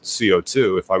hypercritical or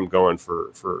CO2 if I'm going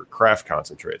for craft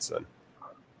concentrates then.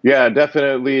 Yeah,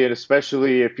 definitely. And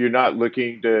especially if you're not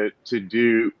looking to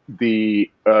do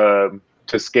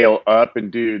to scale up and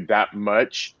do that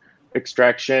much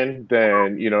extraction,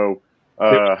 then,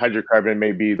 hydrocarbon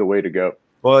may be the way to go.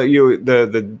 Well,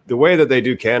 the way that they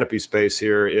do canopy space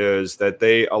here is that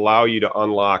they allow you to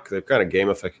unlock. They've kind of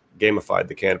gamified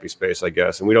the canopy space, I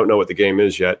guess, and we don't know what the game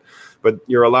is yet. But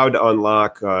you're allowed to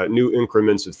unlock new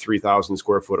increments of 3,000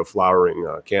 square foot of flowering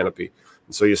canopy.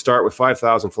 And so you start with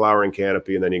 5,000 flowering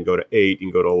canopy, and then you can go to 8, you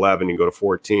can go to 11, you can go to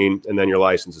 14, and then your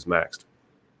license is maxed.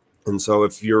 And so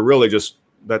if you're really just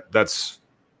that's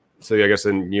so I guess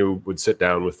then you would sit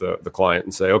down with the client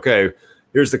and say, okay,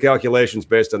 here's the calculations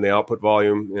based on the output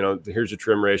volume. Here's your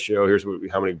trim ratio. Here's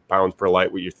how many pounds per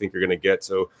light what you think you're going to get.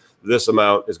 So this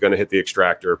amount is going to hit the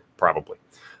extractor probably.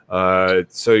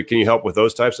 So can you help with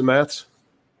those types of maths?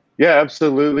 Yeah,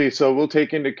 absolutely. So we'll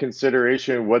take into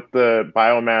consideration what the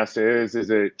biomass is.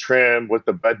 Is it trim? What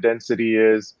the bud density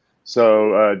is?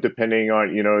 So depending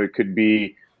on, it could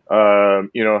be, how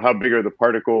big are the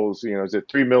particles? Is it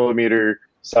 3 millimeter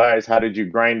size? How did you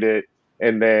grind it?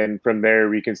 And then from there,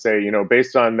 we can say,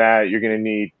 based on that, you're going to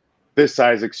need this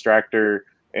size extractor.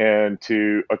 And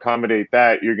to accommodate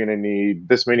that, you're going to need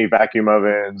this many vacuum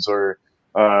ovens, or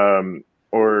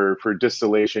for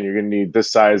distillation, you're going to need this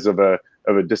size of a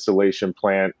distillation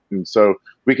plant. And so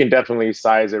we can definitely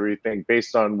size everything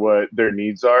based on what their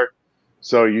needs are.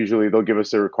 So usually they'll give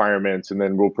us the requirements, and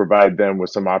then we'll provide them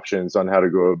with some options on how to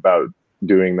go about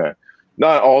doing that.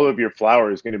 Not all of your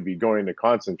flour is going to be going to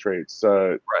concentrates.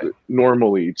 Right.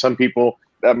 Normally, some people,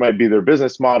 that might be their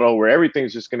business model where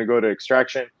everything's just going to go to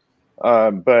extraction.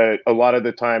 But a lot of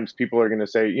the times people are going to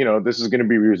say, this is going to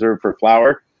be reserved for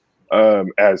flour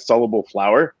as soluble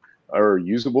flour or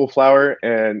usable flour.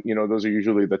 And, those are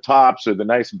usually the tops or the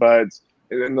nice buds.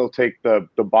 And then they'll take the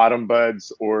bottom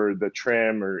buds or the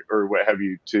trim or what have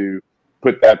you to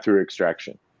put that through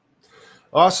extraction.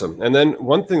 Awesome. And then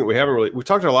one thing that we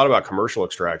talked a lot about commercial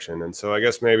extraction. And so I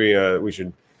guess maybe we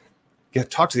should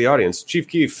talk to the audience. Chief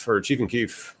and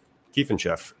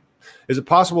Chef. Is it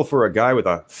possible for a guy with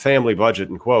a family budget,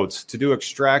 in quotes, to do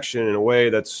extraction in a way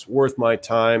that's worth my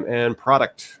time and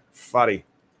product? Fadi.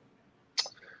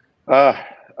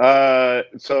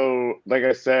 So like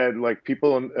I said,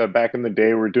 people back in the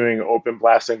day were doing open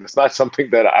blasting. It's not something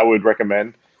that I would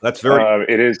recommend. That's very,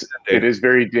 it is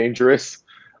very dangerous.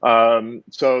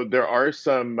 So there are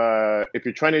some, if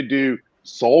you're trying to do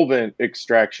solvent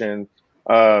extraction,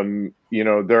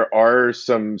 there are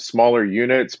some smaller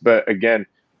units, but again,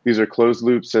 these are closed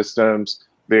loop systems.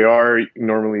 They are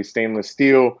normally stainless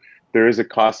steel. There is a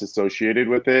cost associated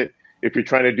with it. If you're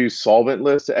trying to do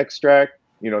solventless extract,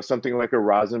 something like a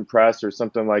rosin press or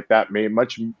something like that may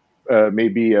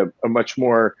be a much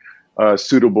more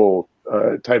suitable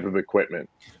type of equipment.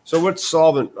 So what's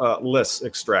solventless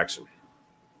extraction?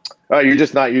 You're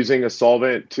just not using a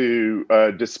solvent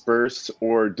to disperse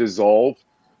or dissolve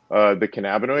the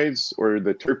cannabinoids or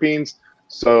the terpenes.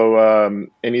 So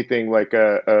anything like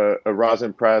a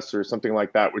rosin press or something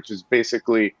like that, which is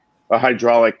basically a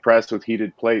hydraulic press with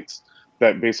heated plates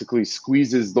that basically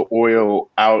squeezes the oil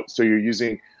out. So you're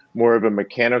using more of a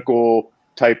mechanical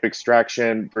type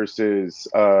extraction versus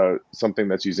something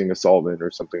that's using a solvent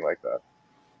or something like that.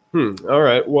 All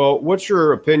right. Well, what's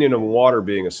your opinion of water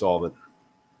being a solvent?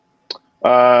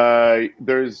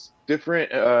 There's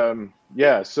different,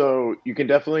 so you can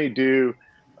definitely do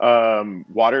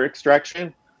water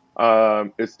extraction.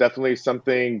 It's definitely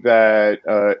something that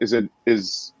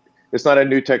it's not a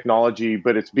new technology,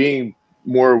 but it's being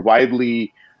more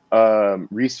widely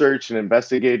researched and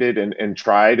investigated and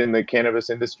tried in the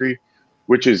cannabis industry,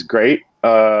 which is great,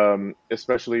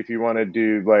 especially if you want to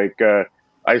do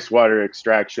ice water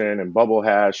extraction and bubble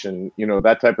hash and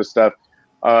that type of stuff.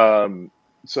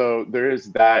 So there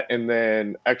is that. And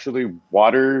then actually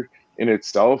water in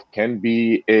itself can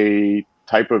be a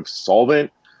type of solvent.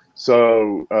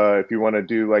 So if you want to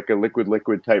do a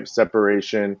liquid type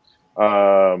separation,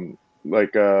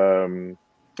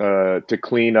 to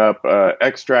clean up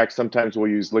extracts, sometimes we'll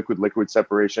use liquid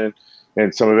separation.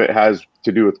 and some of it has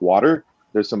to do with water.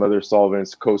 There's some other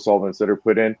solvents, co-solvents that are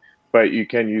put in, but you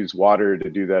can use water to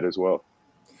do that as well.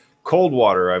 Cold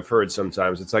water, I've heard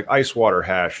sometimes. It's like ice water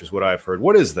hash is what I've heard.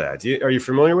 What is that? Are you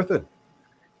familiar with it?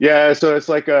 Yeah, so it's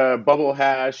like a bubble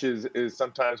hash is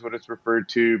sometimes what it's referred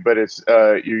to, but it's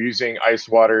you're using ice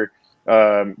water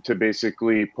to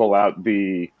basically pull out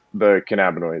the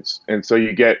cannabinoids, and so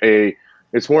you get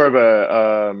it's more of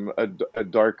a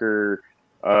darker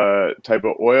type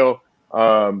of oil,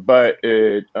 but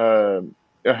a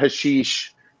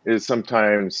hashish is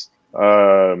sometimes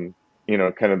kind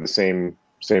of the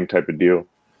same type of deal.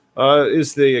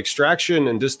 Is the extraction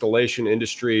and distillation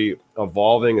industry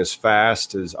evolving as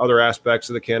fast as other aspects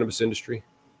of the cannabis industry?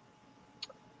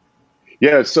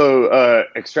 Yeah, so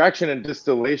extraction and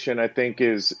distillation, I think,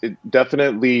 is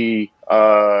definitely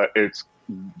it's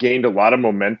gained a lot of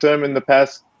momentum in the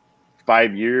past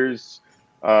 5 years.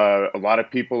 A lot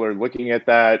of people are looking at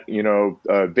that.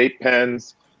 Vape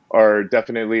pens are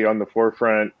definitely on the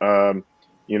forefront.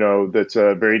 That's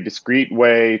a very discreet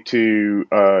way to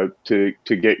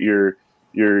get your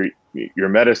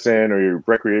medicine or your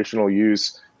recreational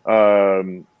use.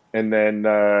 And then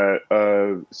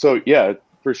so yeah,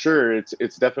 for sure,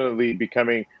 it's definitely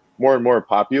becoming more and more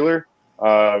popular,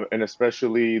 and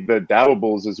especially the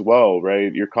dabables as well,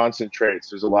 right? Your concentrates.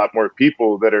 There's a lot more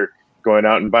people that are going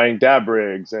out and buying dab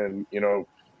rigs, and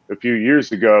a few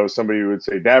years ago, somebody would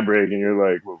say dab rig, and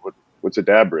you're like, well, what's a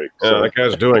dab rig? Yeah, that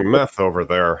guy's doing meth over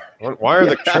there. Why are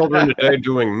the children today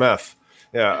doing meth?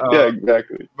 Yeah, yeah,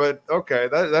 exactly. But okay,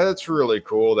 that's really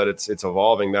cool that it's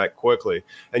evolving that quickly.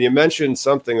 And you mentioned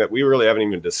something that we really haven't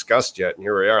even discussed yet, and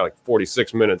here we are, like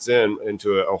 46 minutes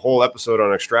into a whole episode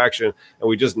on extraction, and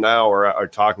we just now are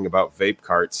talking about vape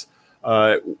carts.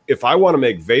 If I want to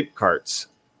make vape carts,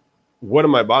 what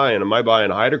am I buying? Am I buying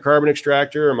a hydrocarbon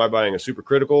extractor? Am I buying a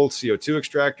supercritical CO2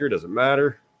 extractor? Does it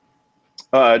matter?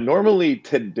 Normally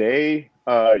today,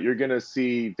 you're going to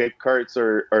see vape carts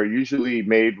are usually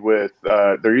made with,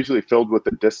 they're usually filled with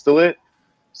a distillate.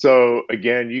 So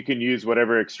again, you can use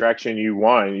whatever extraction you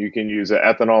want. You can use an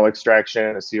ethanol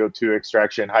extraction, a CO2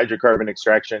 extraction, hydrocarbon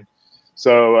extraction.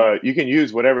 So you can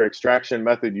use whatever extraction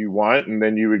method you want, and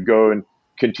then you would go and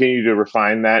continue to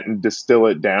refine that and distill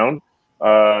it down.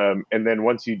 And then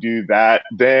once you do that,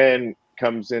 then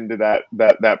comes into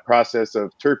that process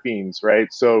of terpenes, right?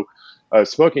 So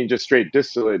smoking just straight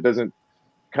distillate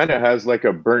kind of has like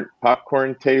a burnt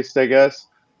popcorn taste, I guess.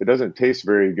 It doesn't taste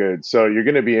very good. So you're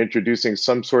going to be introducing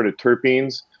some sort of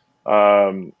terpenes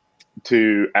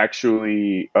to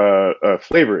actually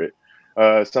flavor it.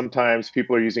 Sometimes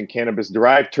people are using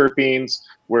cannabis-derived terpenes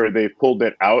where they pulled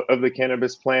it out of the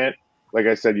cannabis plant. Like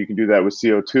I said, you can do that with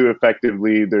CO2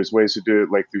 effectively. There's ways to do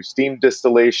it like through steam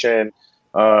distillation.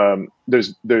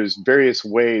 There's various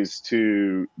ways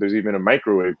there's even a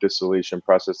microwave distillation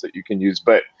process that you can use,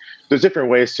 but there's different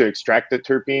ways to extract the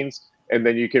terpenes, and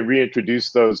then you can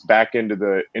reintroduce those back into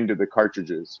the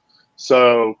cartridges.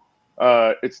 So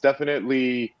it's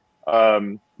definitely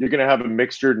you're going to have a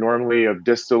mixture normally of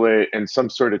distillate and some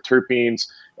sort of terpenes,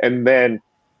 and then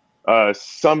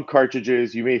some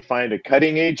cartridges you may find a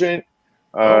cutting agent.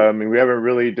 And we haven't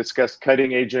really discussed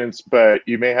cutting agents, but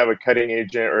you may have a cutting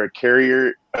agent or a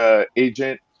carrier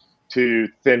agent to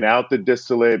thin out the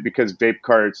distillate, because vape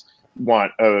carts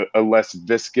want a less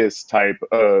viscous type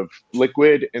of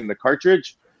liquid in the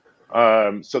cartridge.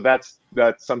 So that's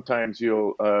sometimes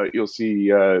you'll see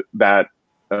that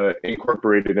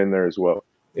incorporated in there as well.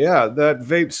 Yeah, that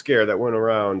vape scare that went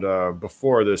around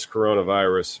before this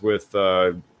coronavirus with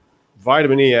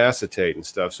vitamin E acetate and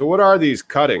stuff. So what are these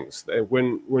cuttings?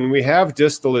 When we have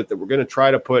distillate that we're going to try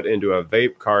to put into a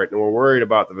vape cart, and we're worried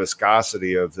about the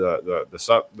viscosity of the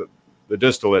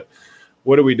distillate,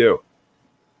 what do we do?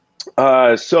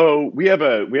 So we have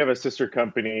a sister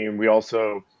company, and we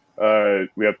also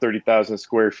we have 30,000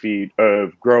 square feet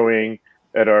of growing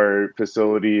at our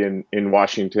facility in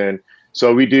Washington.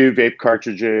 So we do vape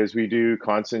cartridges, we do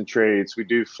concentrates, we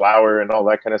do flour and all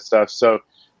that kind of stuff. So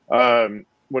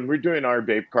when we're doing our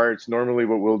vape carts, normally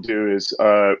what we'll do is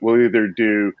we'll either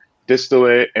do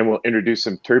distillate and we'll introduce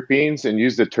some terpenes and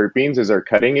use the terpenes as our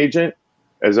cutting agent,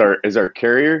 as our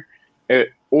carrier,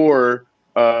 or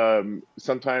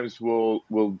sometimes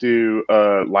we'll do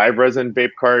live resin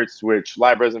vape carts, which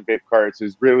live resin vape carts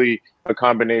is really a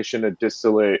combination of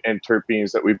distillate and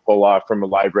terpenes that we pull off from a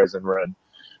live resin run.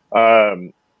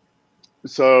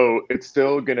 So it's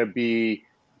still going to be,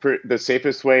 the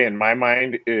safest way in my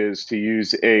mind is to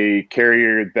use a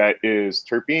carrier that is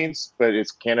terpenes, but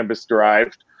it's cannabis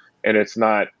derived, and it's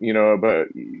not, but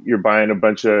you're buying a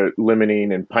bunch of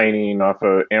limonene and pinene off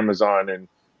of Amazon, and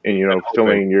and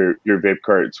filling your vape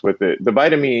carts with it. The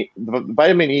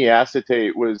vitamin E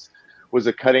acetate was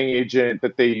a cutting agent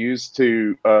that they used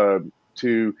to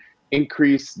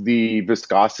increase the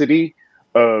viscosity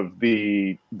of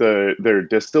their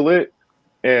distillate,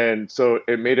 and so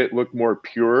it made it look more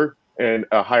pure and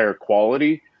a higher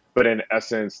quality. But in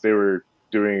essence, they were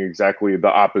doing exactly the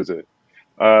opposite.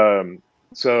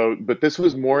 But this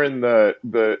was more in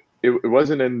it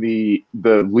wasn't in the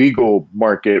legal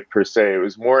market per se. It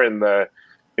was more in the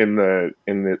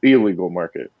illegal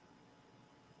market.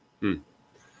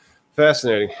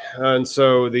 Fascinating. And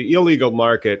so the illegal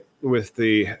market with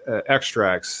the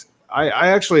extracts, I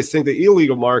actually think the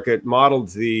illegal market modeled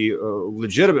the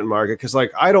legitimate market, because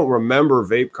I don't remember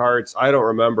vape carts. I don't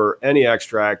remember any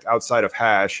extract outside of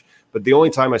hash. But the only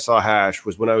time I saw hash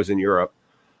was when I was in Europe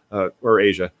or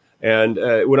Asia. And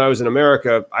when I was in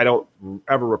America, I don't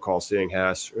ever recall seeing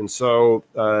hash. And so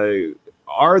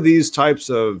are these types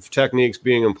of techniques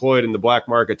being employed in the black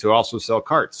market to also sell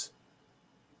carts?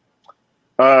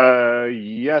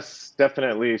 Yes,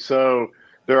 definitely. So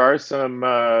there are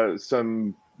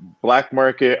some black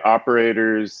market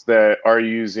operators that are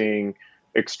using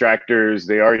extractors.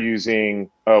 They are using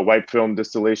white film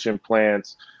distillation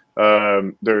plants.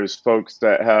 There's folks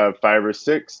that have 5 or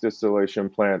 6 distillation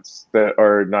plants that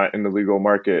are not in the legal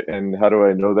market. And how do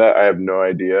I know that? I have no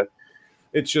idea.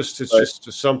 It's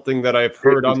just something that I've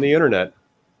heard on the internet.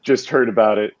 Just heard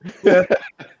about it. Yeah.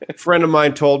 A friend of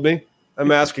mine told me.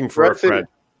 I'm asking for a friend.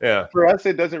 Yeah. For us,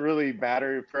 it doesn't really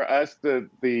matter. For us,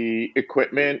 the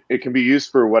equipment, it can be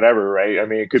used for whatever, right? I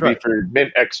mean, it could be for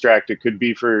mint extract. It could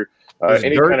be for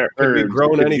any kind of herb. Could be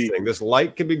grown anything. This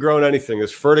light could be grown anything.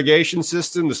 This fertigation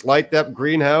system, this light depth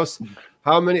greenhouse.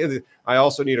 How many? I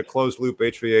also need a closed loop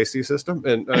HVAC system.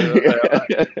 And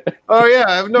oh yeah,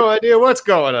 I have no idea what's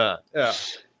going on. Yeah.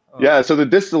 Yeah. So the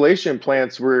distillation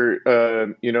plants were,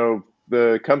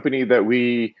 the company that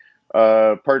we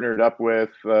partnered up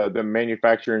with, the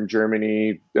manufacturer in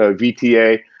Germany,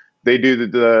 VTA. They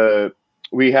do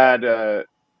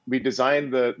we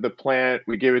designed the plant.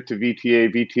 We gave it to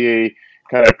VTA. VTA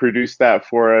kind of produced that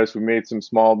for us. We made some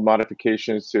small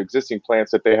modifications to existing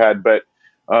plants that they had, but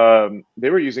they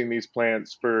were using these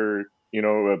plants for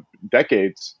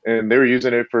decades, and they were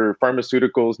using it for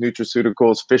pharmaceuticals,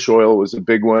 nutraceuticals. Fish oil was a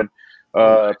big one.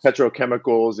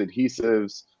 Petrochemicals,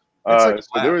 adhesives. So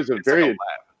there was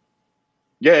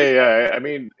Yeah. I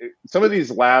mean, some of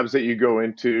these labs that you go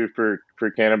into for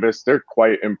cannabis, they're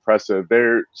quite impressive.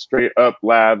 They're straight up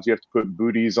labs. You have to put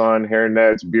booties on, hair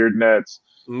nets, beard nets,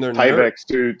 Tyvek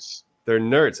suits. They're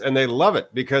nerds, and they love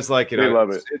it because, they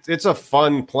love it. It's a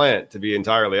fun plant, to be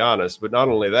entirely honest. But not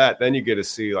only that, then you get to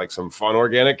see some fun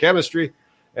organic chemistry,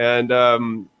 and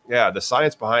the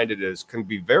science behind it can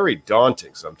be very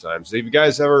daunting sometimes. Have you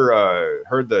guys ever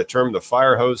heard the term the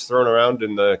fire hose thrown around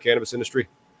in the cannabis industry?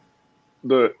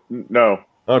 No.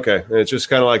 Okay. And it's just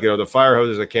kind of like, the fire hose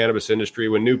is a cannabis industry.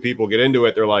 When new people get into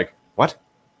it, they're like, what?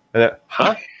 And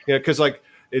huh? Yeah. Cause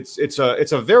it's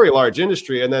a very large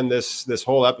industry. And then this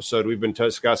whole episode, we've been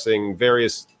discussing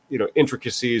various,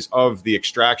 intricacies of the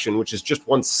extraction, which is just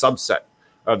one subset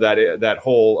of that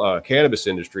whole cannabis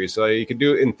industry. So you could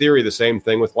do, in theory, the same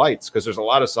thing with lights, because there's a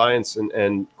lot of science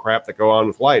and crap that go on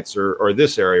with lights or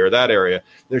this area or that area.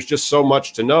 There's just so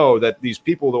much to know that these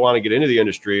people that want to get into the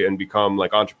industry and become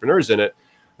entrepreneurs in it,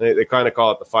 they kind of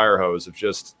call it the fire hose of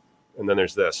just, and then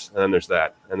there's this, and then there's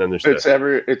that, and then there's this.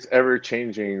 It's ever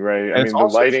changing, right? I mean, the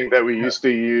lighting that we used to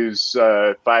use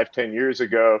 5-10 years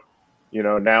ago,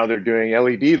 now they're doing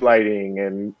LED lighting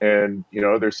and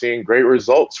they're seeing great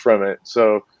results from it.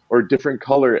 So, or different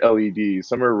color LEDs,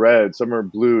 some are red, some are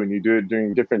blue, and you do it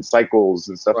during different cycles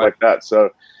and stuff like that. So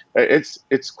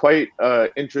it's quite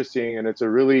interesting. And it's a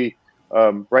really,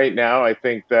 right now, I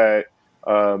think that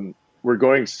we're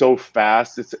going so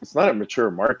fast. It's not a mature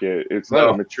market. It's not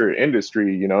a mature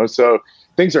industry, so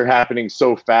things are happening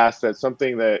so fast that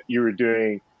something that you were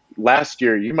doing last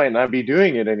year, you might not be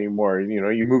doing it anymore.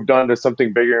 You moved on to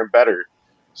something bigger and better.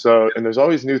 So, and there's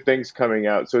always new things coming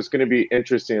out. So it's going to be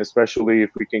interesting, especially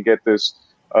if we can get this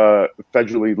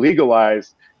federally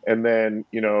legalized. And then,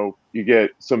 you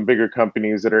get some bigger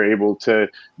companies that are able to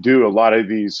do a lot of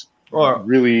these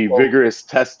really vigorous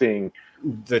testing.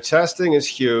 The testing is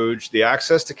huge, the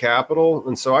access to capital.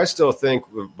 And so I still think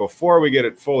before we get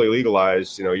it fully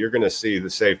legalized, you're going to see the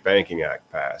Safe Banking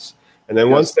Act pass. And then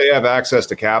once they have access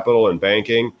to capital and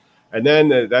banking, and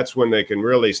then that's when they can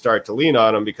really start to lean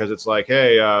on them, because it's like,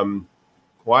 hey,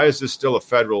 why is this still a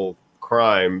federal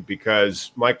crime?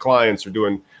 Because my clients are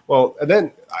doing well. And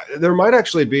then there might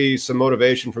actually be some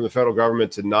motivation from the federal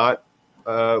government to not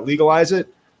legalize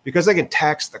it, because they can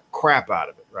tax the crap out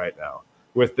of it right now.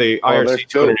 with the IRC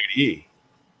 280E.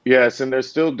 Yes, and they're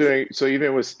still doing so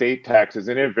even with state taxes,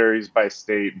 and it varies by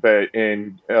state. But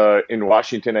in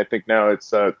Washington, I think now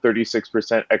it's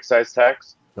 36% excise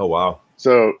tax. Oh wow!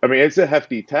 So I mean, it's a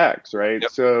hefty tax, right?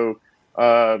 Yep. So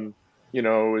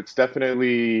it's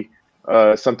definitely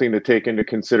something to take into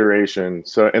consideration.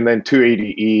 So and then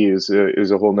 280E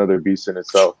is a whole nother beast in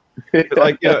itself.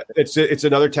 It's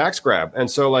another tax grab. And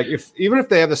so even if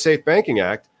they have the Safe Banking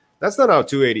Act, that's not how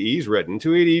 280E is written.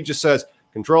 280E just says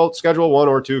controlled Schedule 1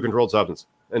 or 2 controlled substance.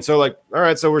 And so all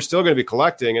right, so we're still going to be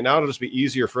collecting, and now it'll just be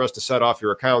easier for us to set off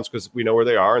your accounts because we know where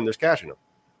they are and there's cash in them.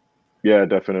 Yeah,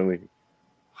 definitely.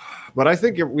 But I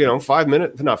think 5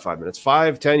 minutes, not 5 minutes,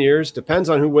 5-10 years, depends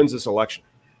on who wins this election.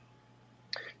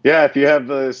 Yeah, if you have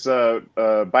this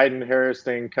Biden-Harris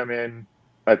thing come in,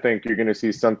 I think you're going to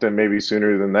see something maybe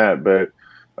sooner than that. But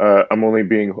I'm only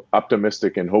being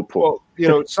optimistic and hopeful.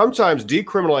 Well, sometimes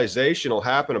decriminalization will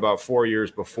happen about 4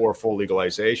 years before full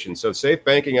legalization. So Safe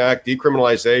Banking Act,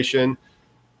 decriminalization,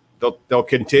 they'll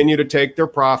continue to take their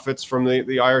profits from the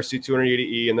IRC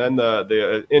 280E, and then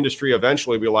the industry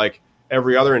eventually will be like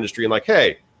every other industry and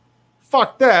hey,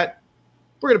 fuck that.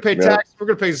 We're going to pay tax. We're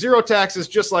going to pay zero taxes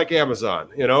just like Amazon,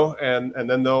 and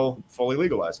then they'll fully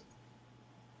legalize it.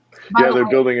 Yeah, they're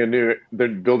building a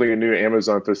new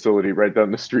Amazon facility right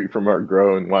down the street from our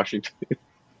grow in Washington.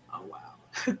 Oh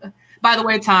wow! By the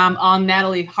way, Tom, on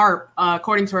Natalie Harp,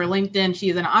 according to her LinkedIn, she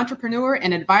is an entrepreneur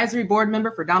and advisory board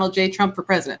member for Donald J. Trump for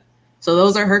president. So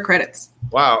those are her credits.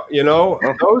 Wow,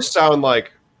 those sound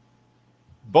like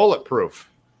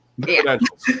bulletproof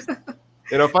credentials.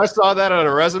 If I saw that on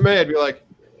a resume, I'd be like,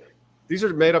 these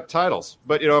are made up titles.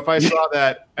 But, if I saw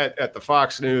that at the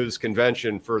Fox News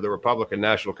convention for the Republican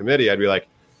National Committee, I'd be like,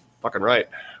 fucking right.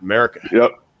 America.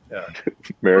 Yep. Yeah.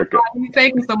 America.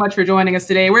 Thank you so much for joining us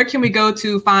today. Where can we go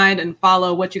to find and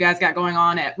follow what you guys got going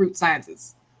on at Root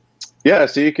Sciences? Yeah,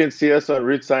 so you can see us on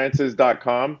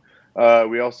rootsciences.com.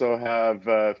 We also have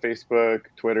Facebook,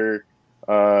 Twitter,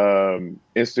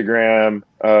 Instagram.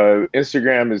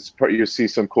 Instagram is you'll see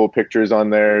some cool pictures on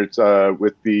there. It's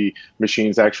with the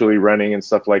machines actually running and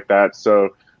stuff like that.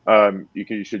 So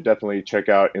you should definitely check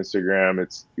out Instagram.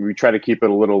 We try to keep it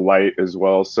a little light as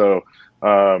well. So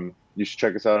you should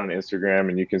check us out on Instagram,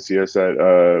 and you can see us at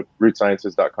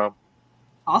rootsciences.com.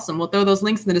 Awesome. We'll throw those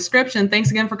links in the description.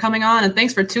 Thanks again for coming on, and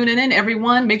thanks for tuning in,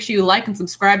 everyone. Make sure you like and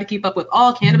subscribe to keep up with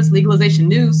all cannabis legalization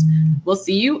news. We'll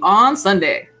see you on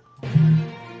Sunday.